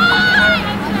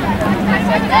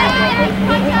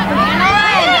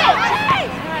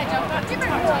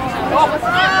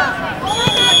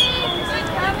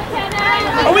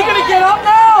 Are we going to get up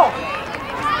now?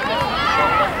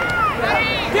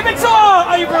 Give it to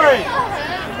her, Avery.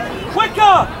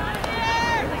 Quicker.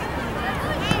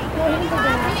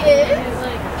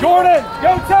 Jordan,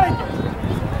 go take it.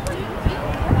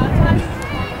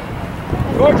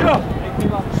 Georgia,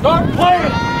 start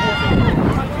playing.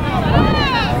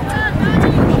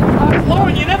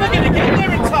 Lauren, you're never going to get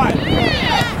there in time.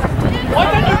 Why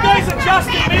don't you guys adjust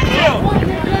in midfield?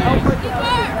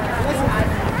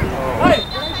 Hey,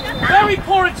 very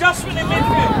poor adjustment in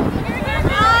midfield.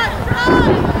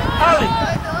 Ali,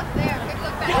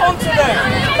 get onto there.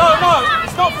 No,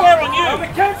 it's not fair on you.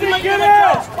 Mackenzie, You make get them in.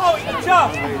 adjust. Chloe,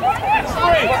 adjust.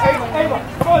 Free. Ava,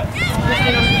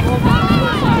 good.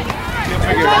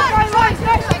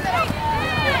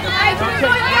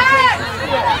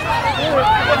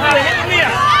 Come on, Ali, hit the knee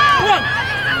out. Come on.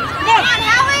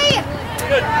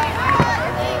 Good.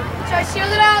 Try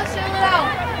shield it out.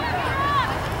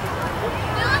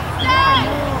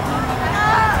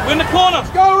 We're in the corner.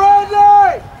 Go,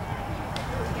 Randy!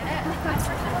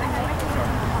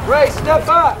 Ray, step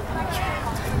back.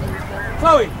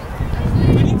 Chloe,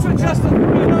 we need to adjust the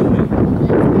being open.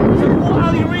 So poor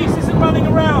Ali Reese isn't running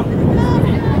around.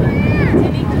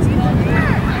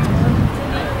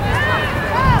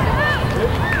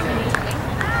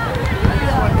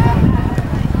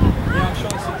 Yeah, I'm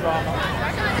showing some drama.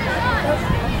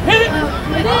 Hit it!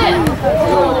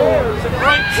 It's a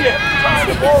great chip.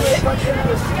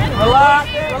 Relax.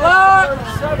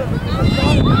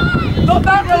 Not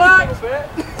that relaxed.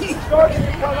 Starting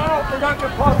to come out, they're not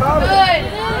going to pop out of it. Good.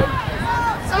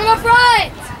 Some up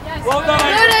front. Well done,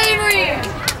 Good, Avery. Avery.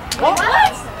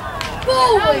 What?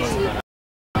 Boy.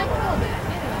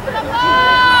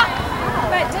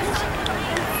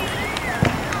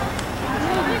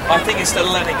 Instead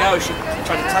of letting it go, she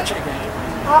tried to touch it again.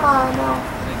 No.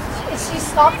 She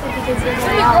stopped it because it was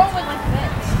loud.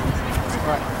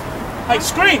 Hey,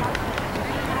 scream!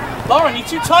 Lauren, you're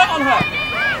too tight on her.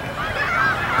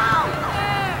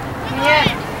 Yeah.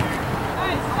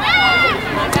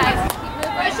 Come on, guys. Keep the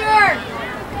pressure.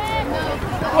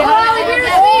 Oh, here's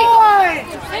me.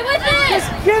 Stay with it. Just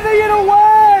giving it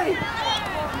away.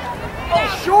 Oh,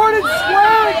 short and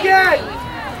square again.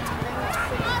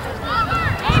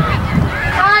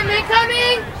 Time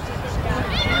incoming.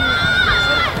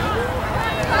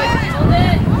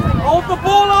 Hold the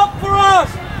ball up for us.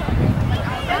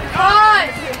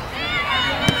 Five.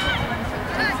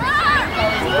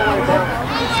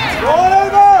 Roll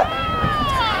over.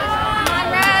 Come on,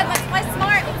 Red. Let's play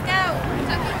smart. Let's go.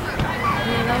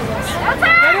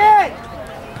 Get in.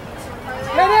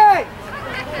 Get in.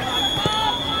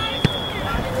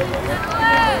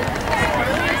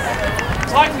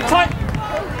 Tight, tight.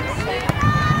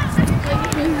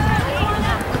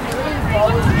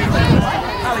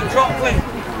 Ali, drop clean.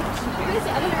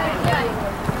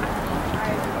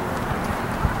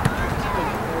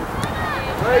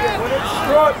 Reagan, when it's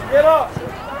struck, get up.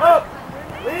 Up.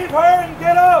 Leave her and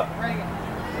get up.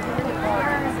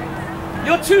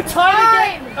 You're too tight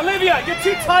again. Olivia, you're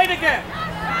too tight again.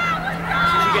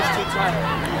 She gets too tight.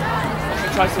 She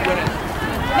tries to win it.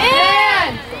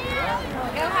 Man!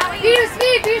 Beat her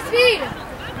speed, beat her speed!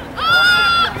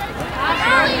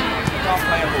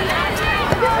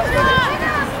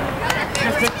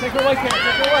 Just take her away, Katy. Take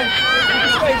her away. Take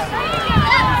her space.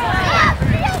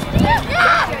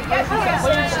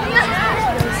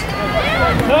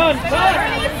 Turn, turn.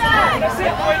 That's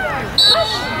it.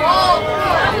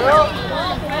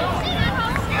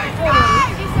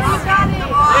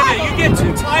 Olivia, you get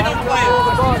too tight on players.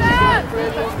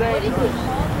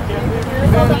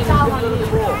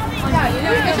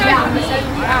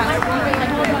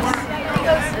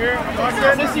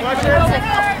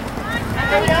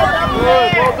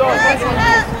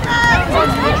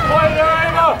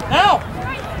 Now,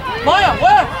 Maya,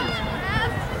 where?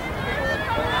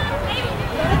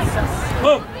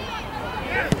 Boom.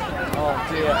 Oh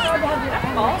dear.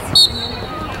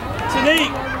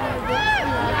 Tanique.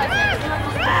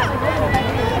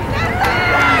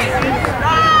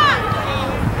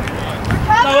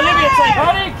 No, Olivia, take it.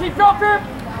 Honey, keep dropping.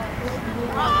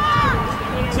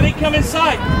 Tanique, come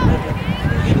inside.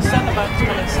 You need the centre back to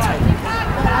come inside.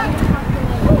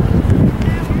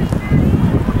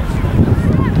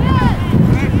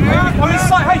 Come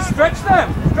inside. Hey, stretch them.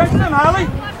 Stretch them, Harley.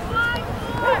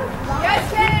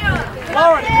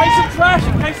 Lauren, in case of trash,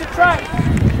 in case of trash.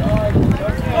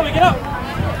 Come on, get up.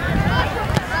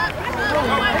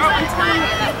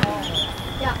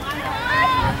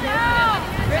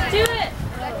 Do it!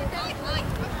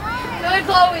 Good,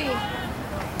 Chloe.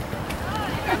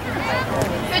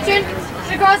 Pitching.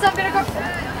 Should cross, I'm gonna go.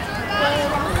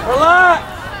 Relax.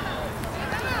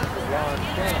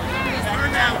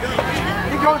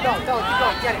 Keep going, though. Keep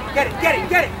going. Get it. Get it. Get it.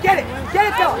 Get it. Get it. Get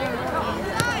it, though.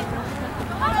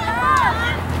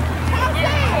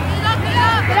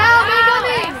 Get out,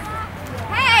 incoming!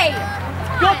 Hey!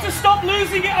 Got to stop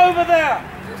losing it over there.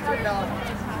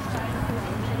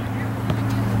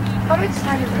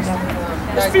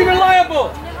 Let's be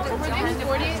reliable.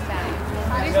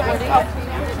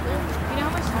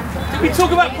 Did we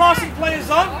talk about passing players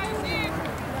on?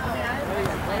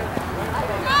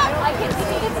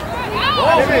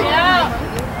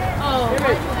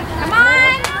 Come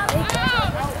on!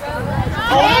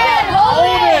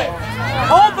 Hold it.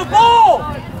 Hold the ball.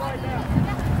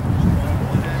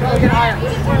 Get higher.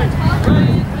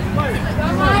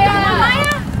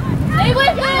 Stay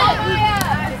with it!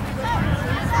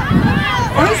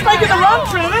 Who's making the run,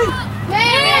 Trinity?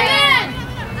 Man!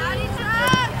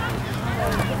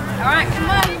 Alright, come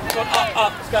on.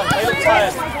 Up, let's go. They look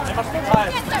tired. They must be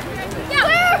tired.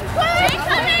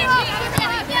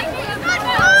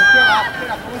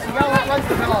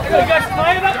 You guys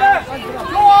tired up there?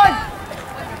 Go on.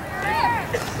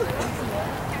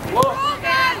 Look.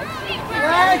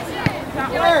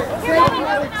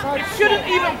 It shouldn't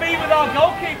even be with our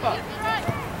goalkeeper.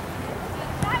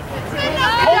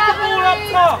 Hold the ball up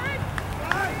top.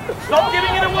 Stop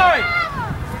giving it away.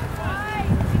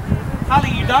 Ali,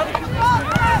 you done?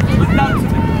 Look down to me.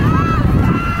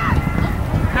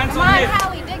 Hands on hip.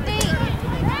 Hallie, dig deep.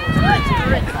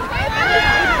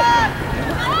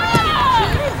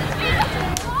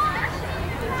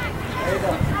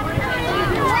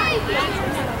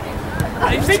 I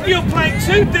think you're playing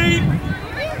too deep.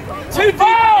 Too deep.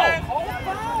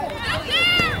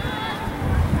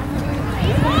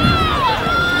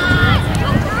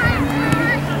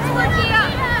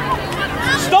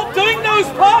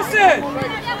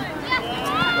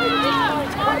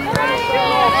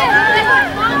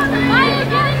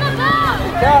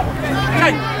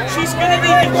 going to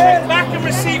need to check back and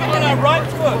receive it on our right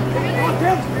foot.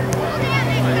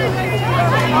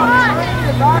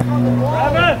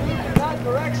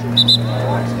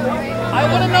 I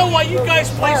want to know why you guys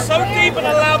play so deep and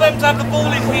allow them to have the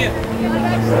ball in here.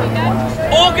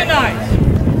 Organize.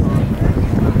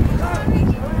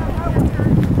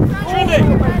 Judy,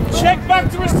 check back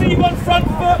to receive on front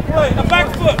foot, wait, a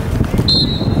back foot.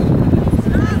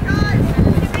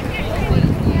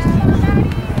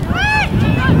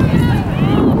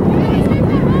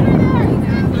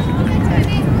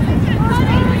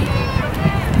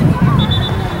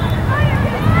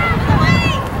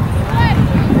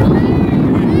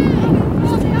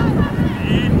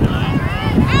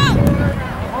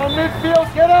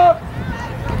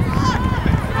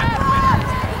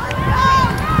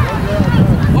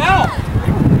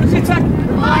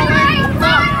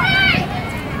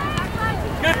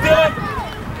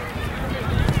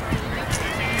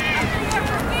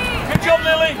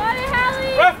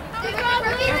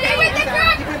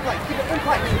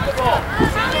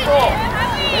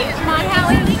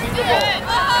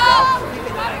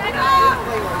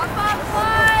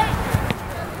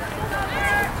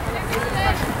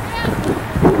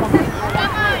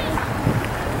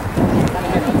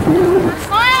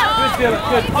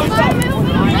 Good. Post up.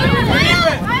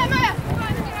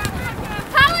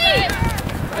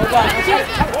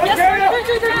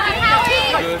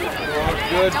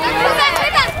 Good.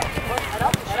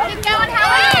 Keep going,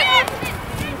 Hallie.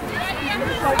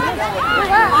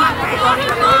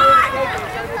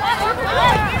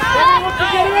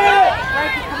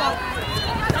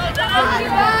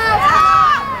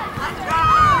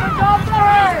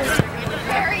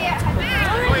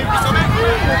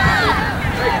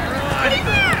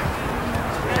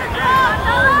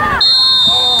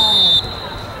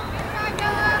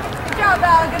 Good job,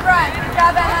 Bella. Good run. Good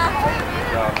job, Bella.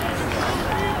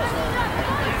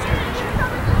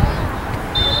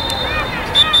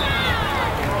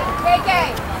 KK.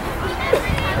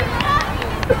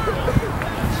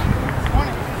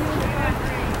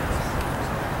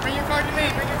 Bring your card to me.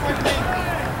 Bring your card to me.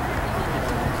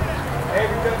 Hey,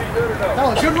 you're going to be good or no?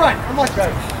 No, good run. Come on,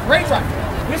 guys. Great run.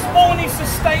 This ball needs to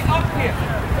stay up here.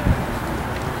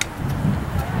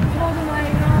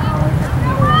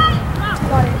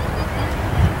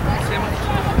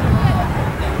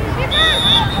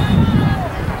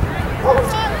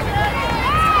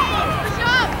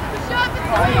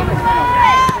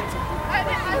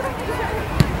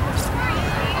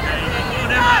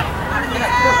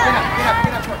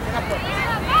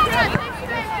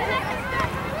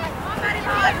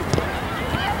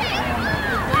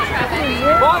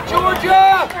 Come on, Georgia!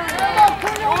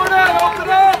 Jordan, open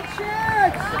up!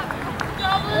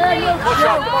 One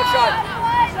shot, come on, shot.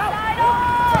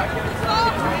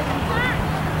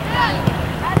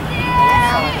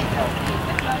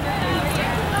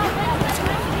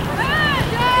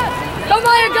 Go,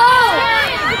 Maya, go!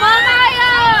 Come on,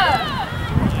 Maya!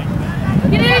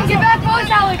 Get in, get back, go,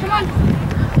 Sally, come on.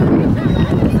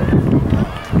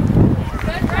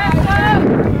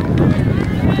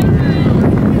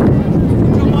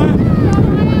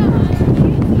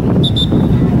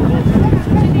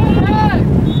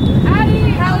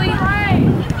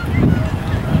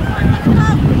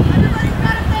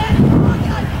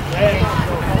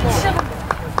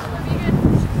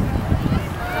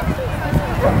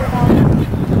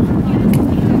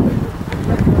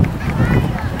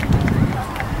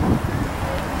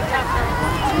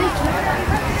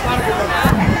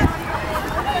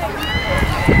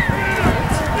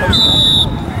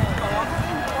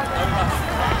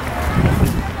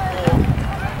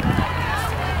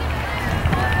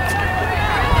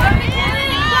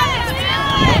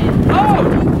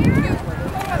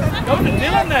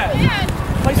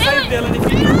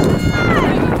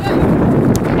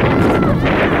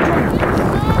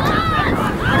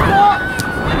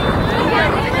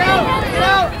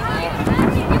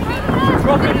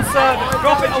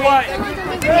 Drop it away.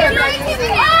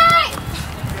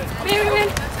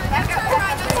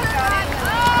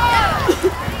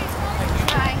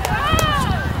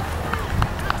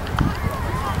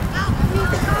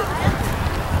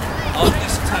 On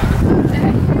this attack.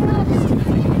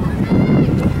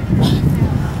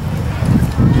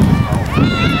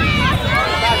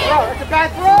 That's a bad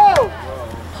throw!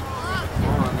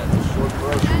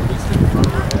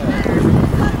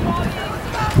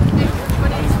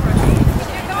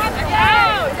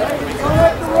 Don't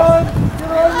let the roll!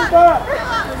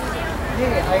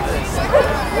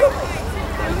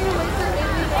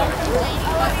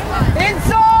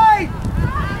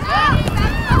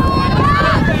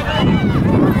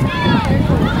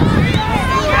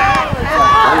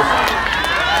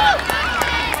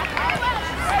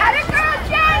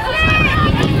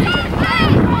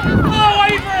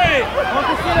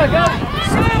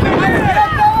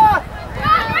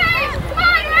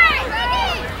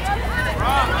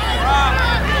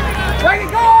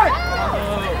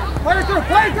 through,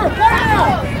 play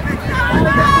now!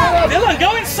 Dylan,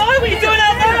 go inside, what are you doing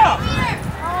out there?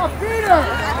 Oh, Peter!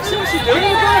 See what she's doing?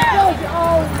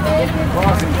 Oh,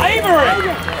 Avery!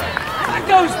 That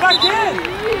goes back in!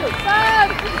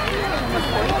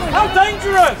 How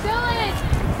dangerous!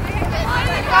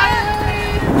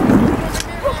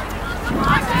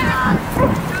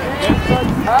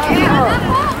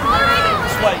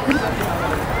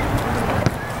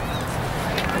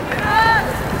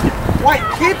 White,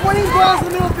 keep winning balls in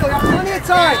the middle field. You have plenty of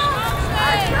time.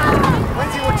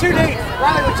 Lindsay, we're too deep.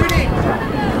 Riley, we're too deep.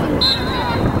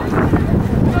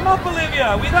 Come up,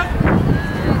 Olivia. We don't.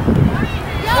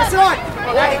 Press it on.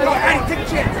 Addy, go. Addy, take a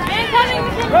chance.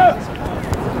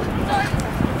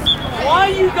 Why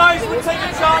you guys would take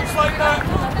a chance like that?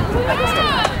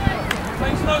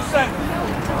 Makes no sense.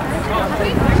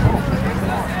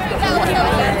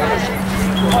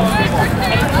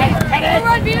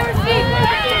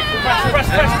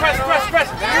 Press.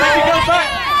 Maybe go back.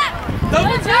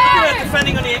 Don't do it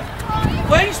defending on you.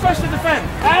 Where are you supposed to defend?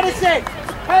 Addison,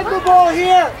 head the ball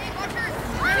here.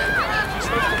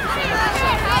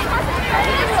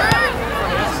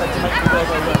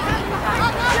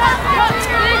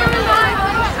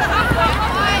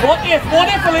 What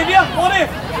if, Olivia? What if?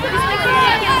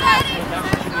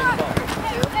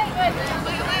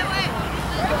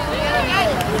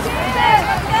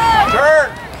 Turn.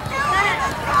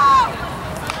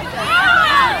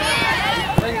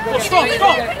 Well, stop.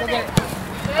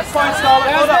 That's fine,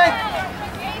 Scarlett. Hold up.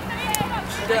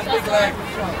 Big leg.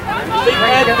 Big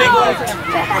head, big leg.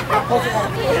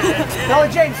 Bella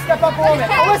James, step up a little bit.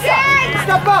 Alyssa,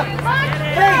 step up.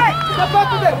 Hey, step up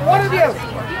a bit. One of you.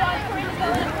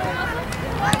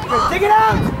 Dig it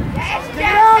out. Dig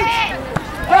it out.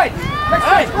 Right. Next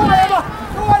one. Go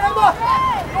on, Emma.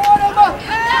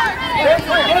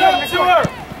 Get up to her.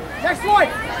 Next one.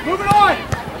 Moving on.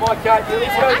 Come on, Kat. You at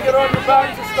least got to get on your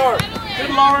back to start.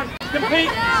 Good, Lauren.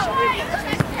 Compete.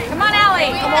 Come on,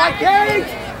 Allie. Come on, Kate.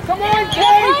 Come on,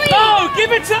 Kate. No,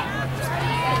 give it to...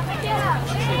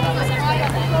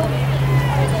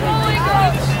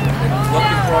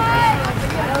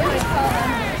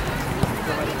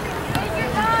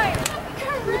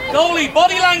 Goalie,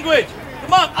 body language.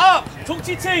 Come on, up. Talk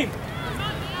to your team.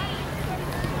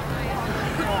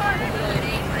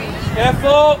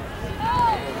 Careful.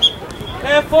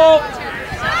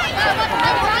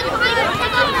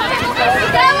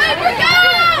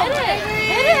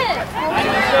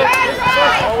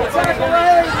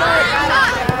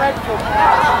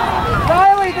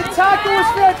 Riley, the tackle was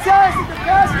fantastic. The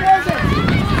pass wasn't.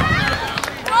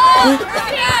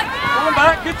 Come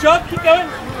back. Good job. Keep going.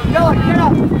 Bella, get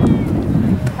up.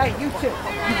 Hey, you two.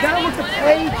 You gotta look to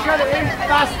play each other in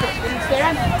faster.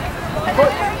 Understand?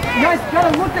 But you guys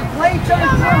gotta look to play each other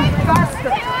through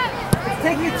faster. It's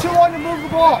taking you too long to move the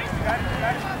ball.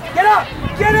 Get up!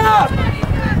 Get up!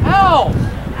 Ow!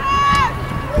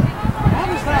 How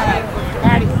does that happen?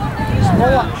 Addy, just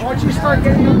roll up. I want you to start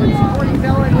getting up and supporting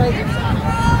Bella and Reagan.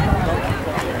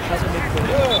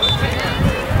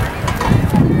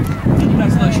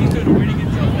 That's look, she's doing a really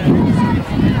good job there.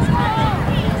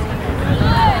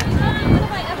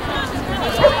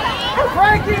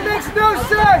 Frankie, it makes no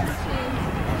sense!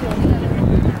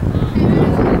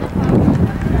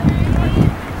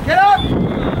 Get up!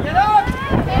 Get up!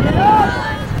 Get up!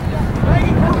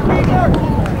 Frankie, come deeper!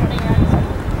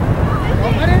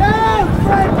 Don't let it out,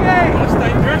 Frankie! That's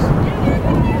dangerous.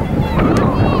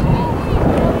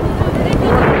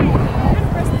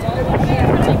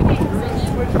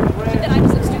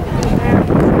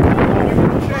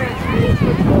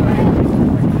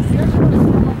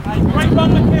 Great run,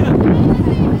 McKinnon.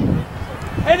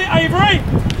 Hit it, Avery.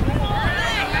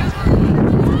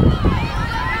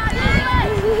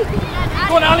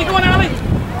 Go on, Ali. Go on,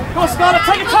 Scarlett.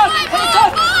 Take a touch.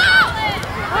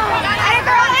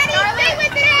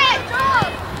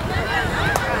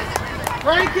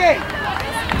 Frankie,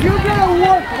 you gotta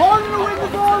work harder to win the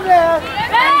ball there.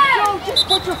 And don't just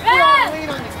put your foot on the lead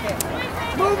on this kid.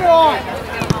 Move it on.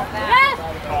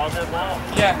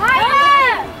 Yeah.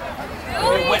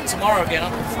 We're wet tomorrow again,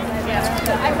 aren't we?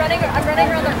 I'm running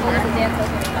around the pool to dance.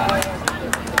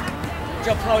 Good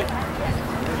job, Chloe.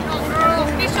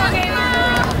 Be strong, Ava.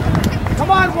 Come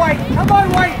on, White. Come on,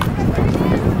 White.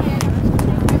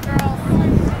 Good girl.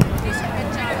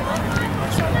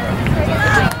 Good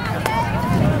job.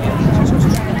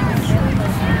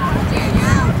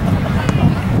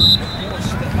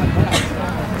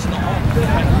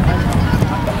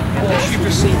 She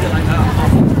received it like that.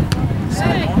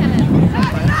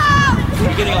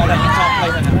 You're getting like that, you can't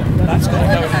play that now. That's going to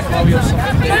go in Chloe or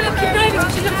something.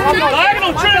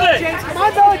 Diagonal, Trinity! Come on,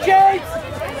 Bella James.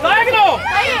 Diagonal!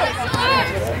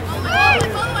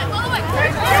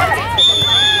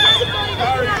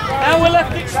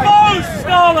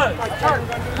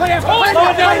 him. Slow it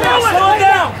down. Slow it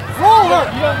down. Roll her.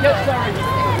 You don't get sorry.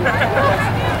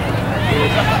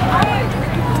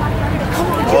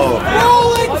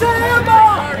 Roll it to Emma.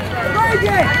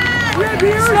 Reagan.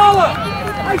 Slower.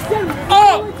 I said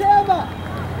roll it to Emma.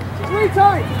 3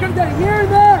 times. You could have done it here and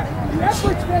there. The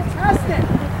effort's fantastic.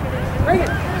 Reagan,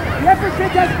 the effort's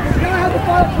fantastic. You're going to have the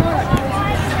final product.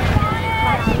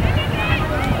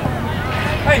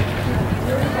 Hey,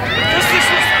 because this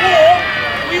was war,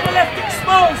 we were left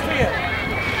exposed here.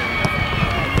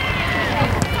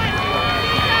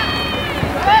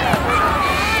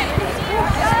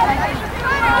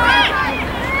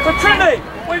 So Trinity,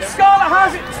 when Scarlett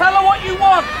has it, tell her what you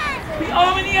want. The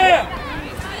arm in the air.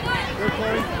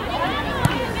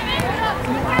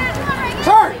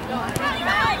 Turn.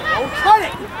 Don't cut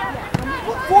it.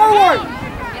 Look forward.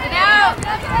 Get it out.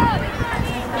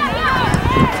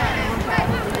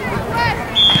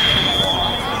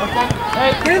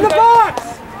 Get in the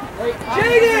box.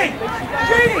 JD.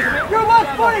 You're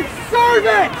left footed. Serve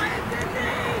it.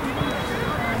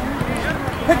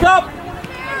 Pick up.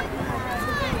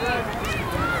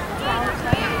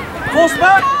 Force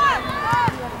back.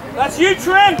 That's you,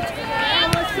 Trin.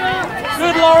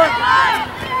 Good, Lauren.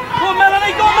 Go on,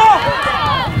 Melanie. Go on, Mel.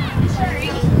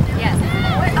 Yes.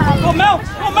 Go on, Mel. Go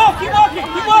on, Mel. Keep working.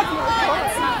 Keep working.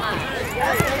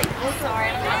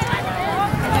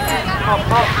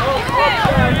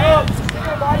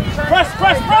 Press.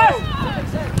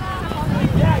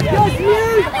 Just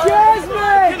use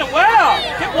Jasmine. Get away.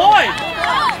 Get wide.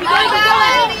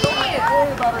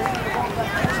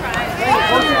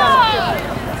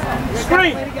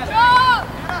 Screen.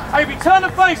 Avery, turn the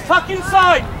face. Tuck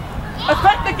inside.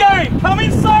 Affect the game. Come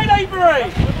inside,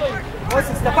 Avery.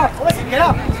 Listen, step up. Listen, get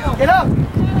up. Get up.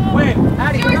 Win.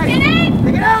 Addie, right.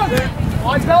 Take it out.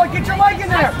 Watch, Bella, get your leg in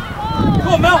there. Go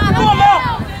on, Mel. Go on, Mel.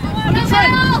 Under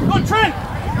Trin. Go on, Trin.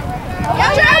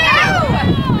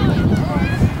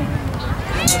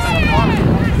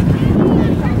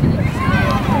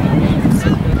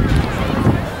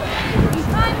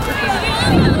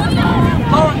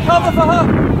 Lauren, cover for her.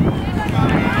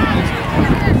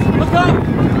 Look up.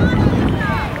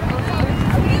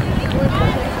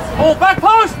 Oh, back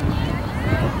post.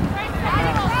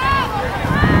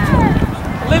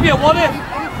 Olivia, what if?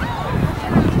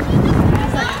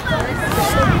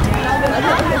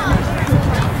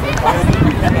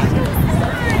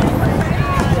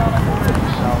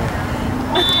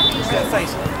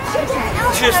 Face.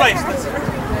 Cheers, face.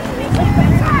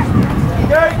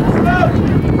 Get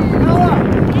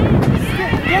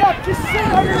up. Just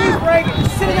sit underneath Reagan.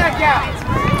 Just sit in that gap.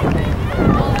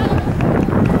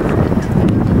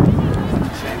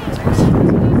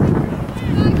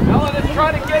 Ellen is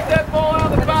trying to get that ball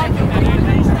out of the back and you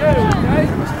need to, okay?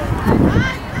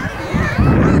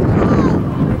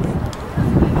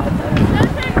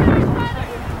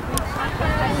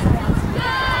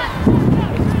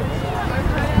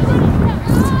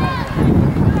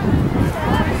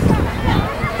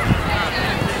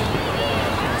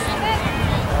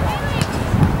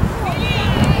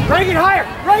 Reagan, higher!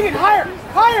 Reagan, higher!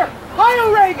 Higher!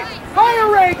 Higher, Reagan!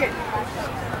 Higher, Reagan!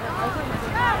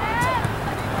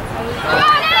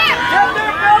 Get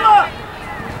there, Bella!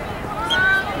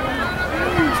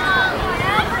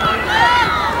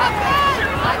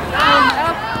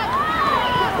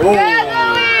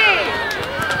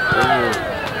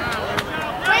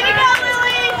 Way to go,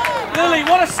 Lily! Lily,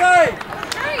 what a save!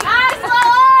 Nice,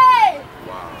 Lily!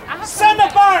 Centre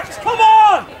backs, come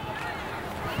on!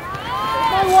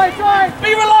 My white side!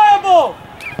 Be reliable!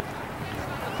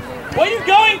 Where are you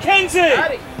going, Kenzie?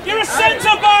 You're a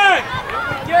centre back!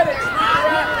 Get it,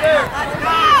 right there.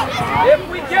 If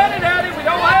we get it, Addie, we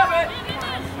don't have it.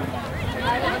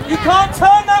 You can't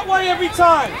turn that way every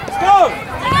time. Let's go!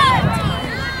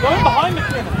 Go in behind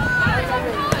McKinnon.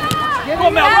 Come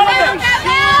on, Mel, run it there.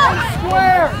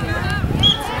 Square!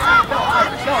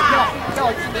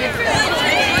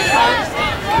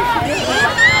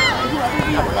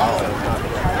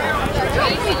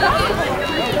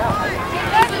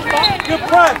 Good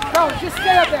press. No, just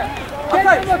stay up there. Get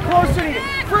Okay. a little closer to you.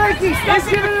 Frankie, stop Is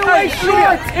it, giving it away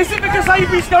short. is it because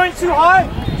Avery's going too high?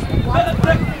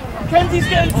 That Kenzie's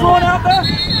getting drawn out there?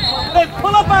 Then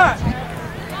pull her back.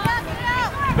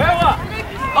 Bella,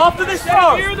 After this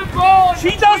throw, near the ball.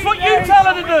 she does what you tell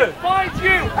her to do. Find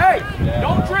you. Hey,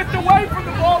 don't drift away from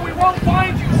the ball. We won't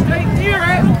find you. Stay near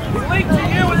it. We link to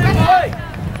you and then play.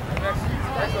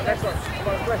 Next one. Come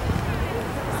on, quick.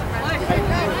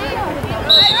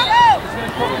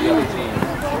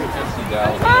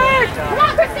 Come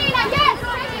on, Christina, yes!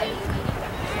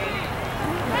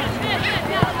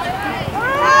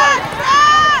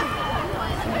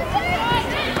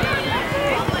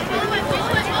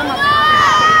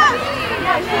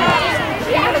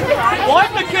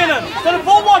 Wide McKinnon, instead of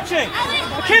ball watching.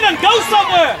 McKinnon, go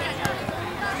somewhere.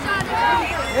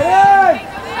 Get in!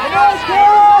 Come on,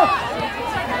 girl!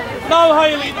 No,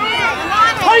 Haley.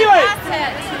 Haley!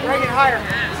 Reagan, higher.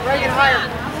 Reagan, higher.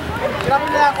 Get up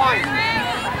into that line.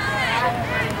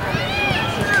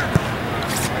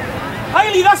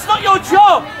 Haley, that's not your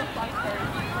job.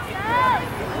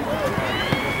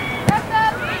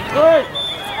 Good.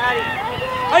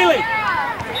 Haley.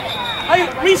 Hey,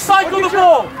 recycle the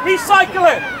ball. Recycle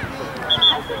it.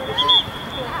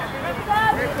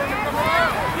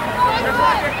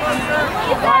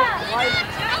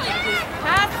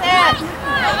 Pass it.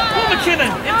 Paul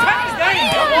McKinnon, attack his game.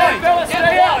 Get wide. Get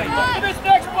wide. Look at this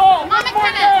next ball. Come on,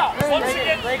 McKinnon. Once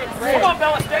again, Come on,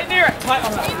 Bella, stay near it. tight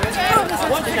on that.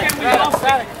 Once again, we lost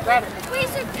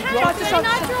it.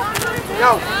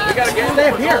 No, We gotta get stay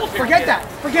up here. Forget that.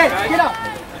 Forget it. Get up.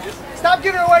 Stop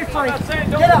giving it away, Frank. Get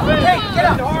up. Hey, get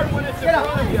up. hard when it's in Get up.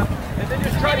 front of you, and then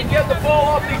just try to get the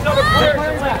ball off these other players. Play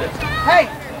on your back. Hey,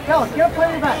 Kelly, get a play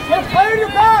on your back. Get a play on your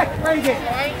back, Reagan.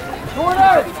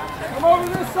 Corner. Come over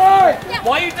this side.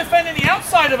 Why are you defending the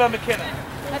outside of her, McKinnon?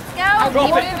 Let's go.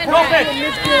 Drop it. Drop it.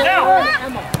 Now.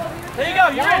 Emma. There you go.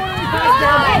 You're in.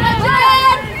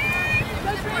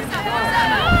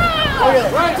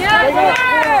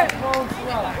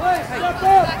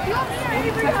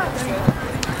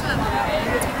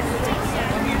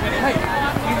 Hey,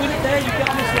 you win it there, you get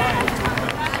on this line.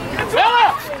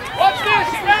 Bella! Watch this!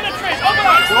 She ran the trick! Over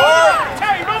her!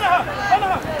 Terry, run her! Run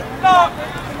her! No!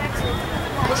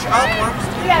 Push up, arms.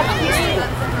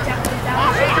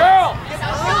 Good girl.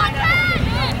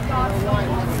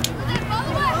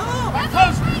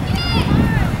 Close!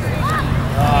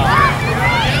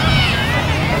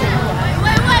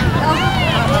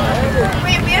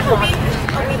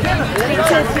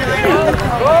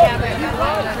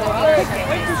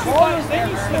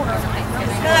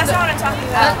 No, that's not what I'm talking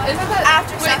about.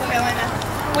 After South Carolina.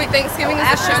 Wait, Thanksgiving is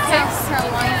a showcase?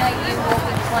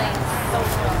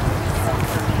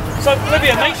 So,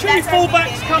 Olivia, make sure your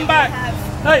fullbacks come back.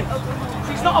 Hey,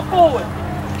 she's not a forward.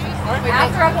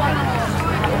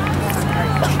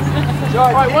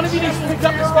 Right, one of you needs to pick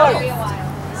up the Scarlet.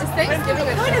 Is Thanksgiving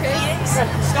a showcase?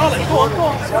 Scarlet, go on, go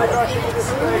on.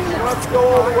 Let's go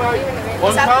all the way.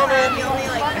 One coming.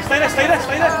 Stay there, stay there,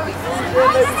 stay there.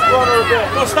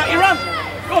 Go, start your run.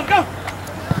 Go on, go.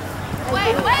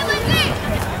 Wait, Lindsay.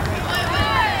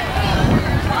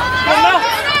 Go on, Mel.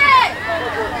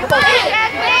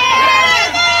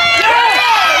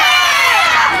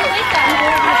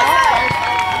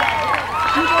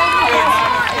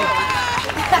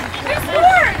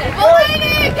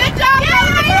 Good job,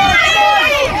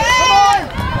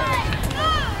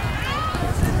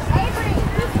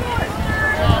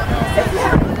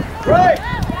 Right.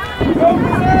 Go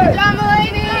for it. John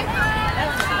Mulaney.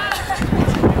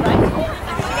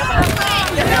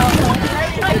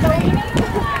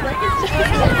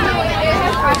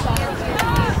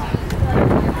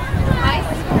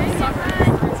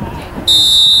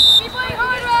 Keep playing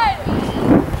hard, right?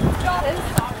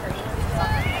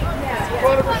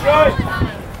 Front of the shot.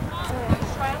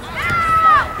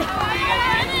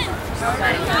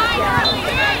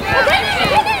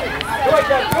 Go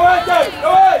ahead, go ahead,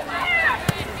 go ahead.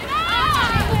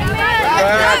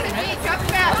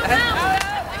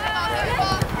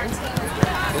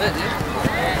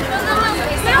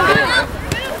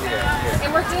 And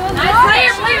we're doing nice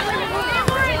player.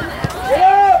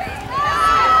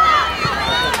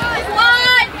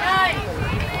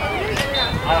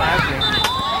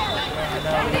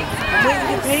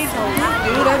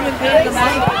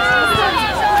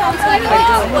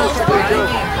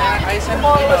 Come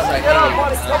on, let's get up,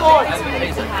 buddy. Come on.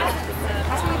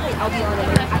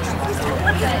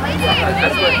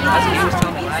 That's what he was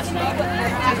telling me last week.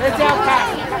 Good job, pass.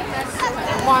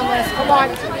 Come on, Les. Come on.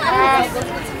 Pass.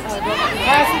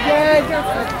 Pass again.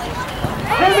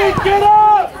 Timmy, get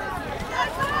up!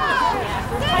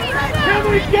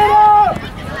 Timmy, get up!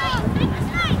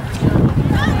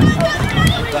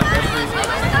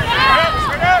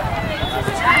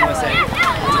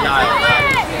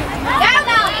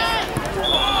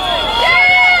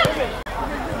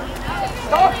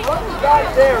 Stop running guys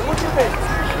there. Look at me.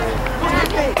 Look at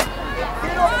me.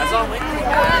 Get up. That's all we need.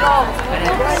 And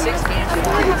it's 6 games. You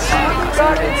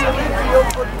got into the infield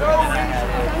for no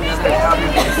reason. Stay out of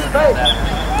your space.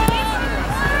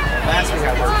 Last week I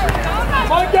worked for him.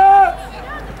 My God!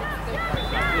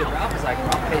 Ralph was like,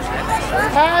 I'll pay you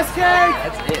that. Pass, Kate.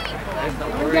 That's it. There's no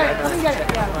Come worry. get it. Come get it.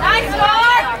 Yeah. Nice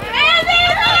work!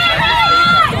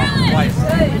 Twice.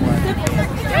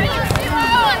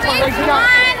 Come on!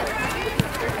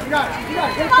 You got it. You got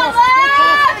it. Get it Come close.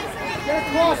 on! Get it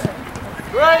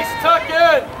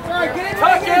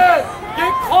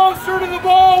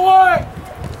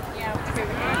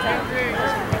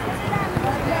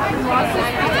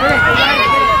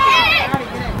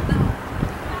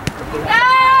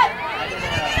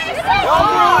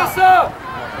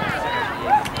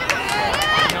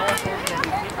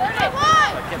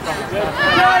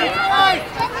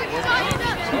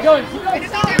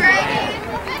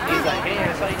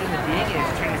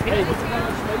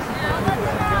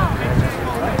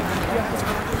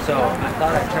So I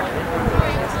thought I turned it in.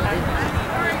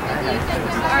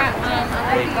 Alright,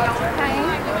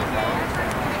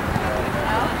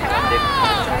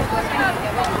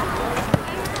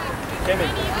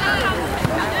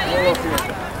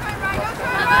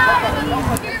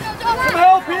 Some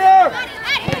help here!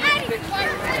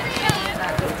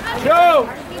 Joe!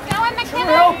 Some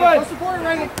helping! Go support it,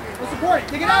 Reagan. Go support it.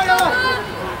 Dig it out, y'all.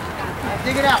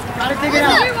 Dig it out. Gotta dig it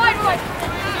out.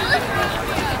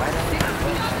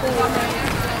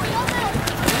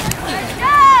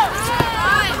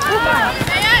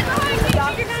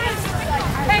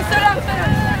 Hey, sit down, sit down.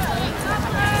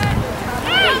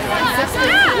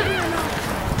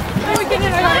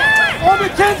 Oh,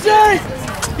 McKenzie!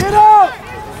 Get up!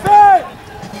 Fed!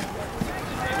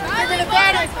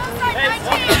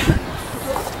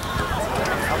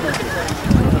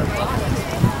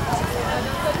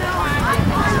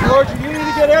 Georgia, you need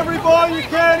to get every ball you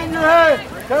can in your head,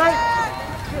 okay?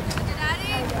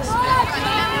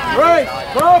 Right,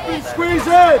 drop and squeeze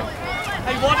in.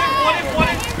 Hey, one in.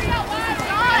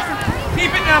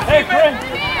 Keep it now, keep it.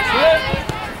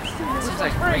 Seems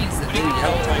like rain's the new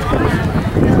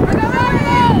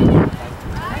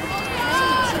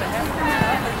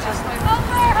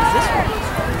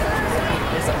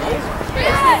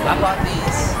I bought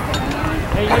these.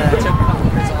 Hey, Took a couple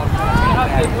of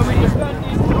years off.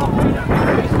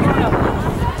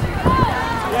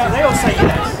 Yeah, they all say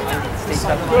yes.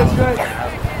 Good.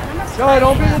 Joe,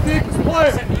 don't be the deepest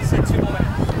player. He said 2 more minutes.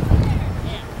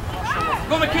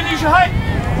 Go, McKinney, use your height.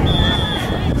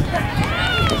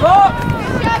 Drop.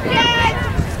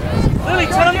 Lily,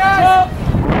 tell him to drop.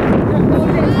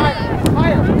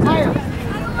 Higher.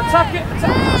 Attack it.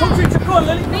 Talk to it to go on,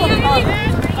 Lily.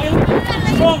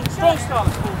 Strong,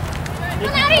 Scarlett. If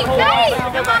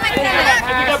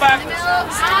you go back.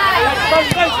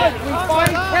 Stay. We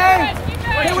find Kate.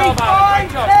 Great We job, find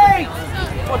Alan. Kate.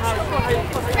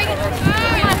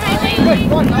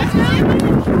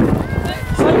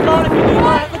 Same line if you do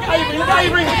that. Look at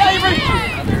Avery.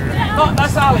 No,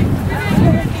 that's Ali.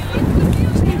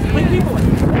 Bring people away.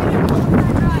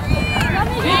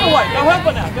 Keep away. Go help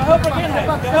her now. Go help her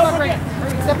again.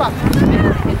 Step up.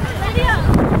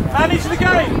 Manage the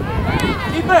game.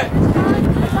 Keep it.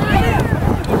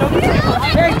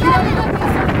 Hey, keep up.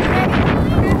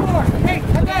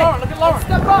 Lauren, look at Lauren.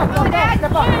 Step up.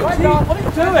 Right, dog. What are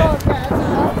you doing?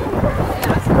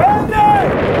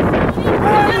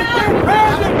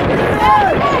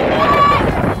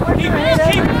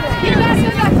 Keep it.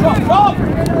 Drop.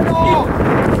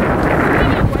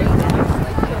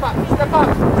 Step up.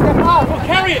 Oh,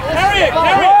 carry it. Keep it. Look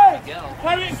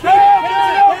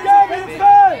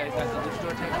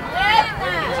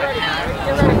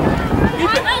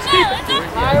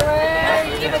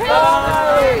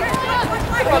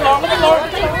at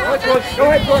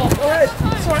Lauren. Go ahead.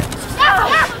 Sorry.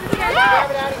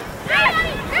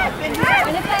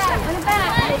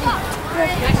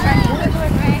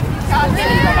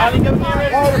 Ali, go near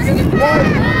it.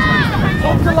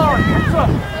 Talk to Lauren.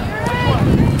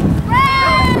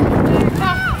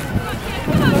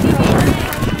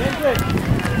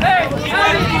 Hey,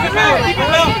 keep it well.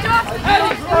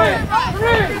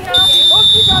 Don't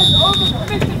you guys over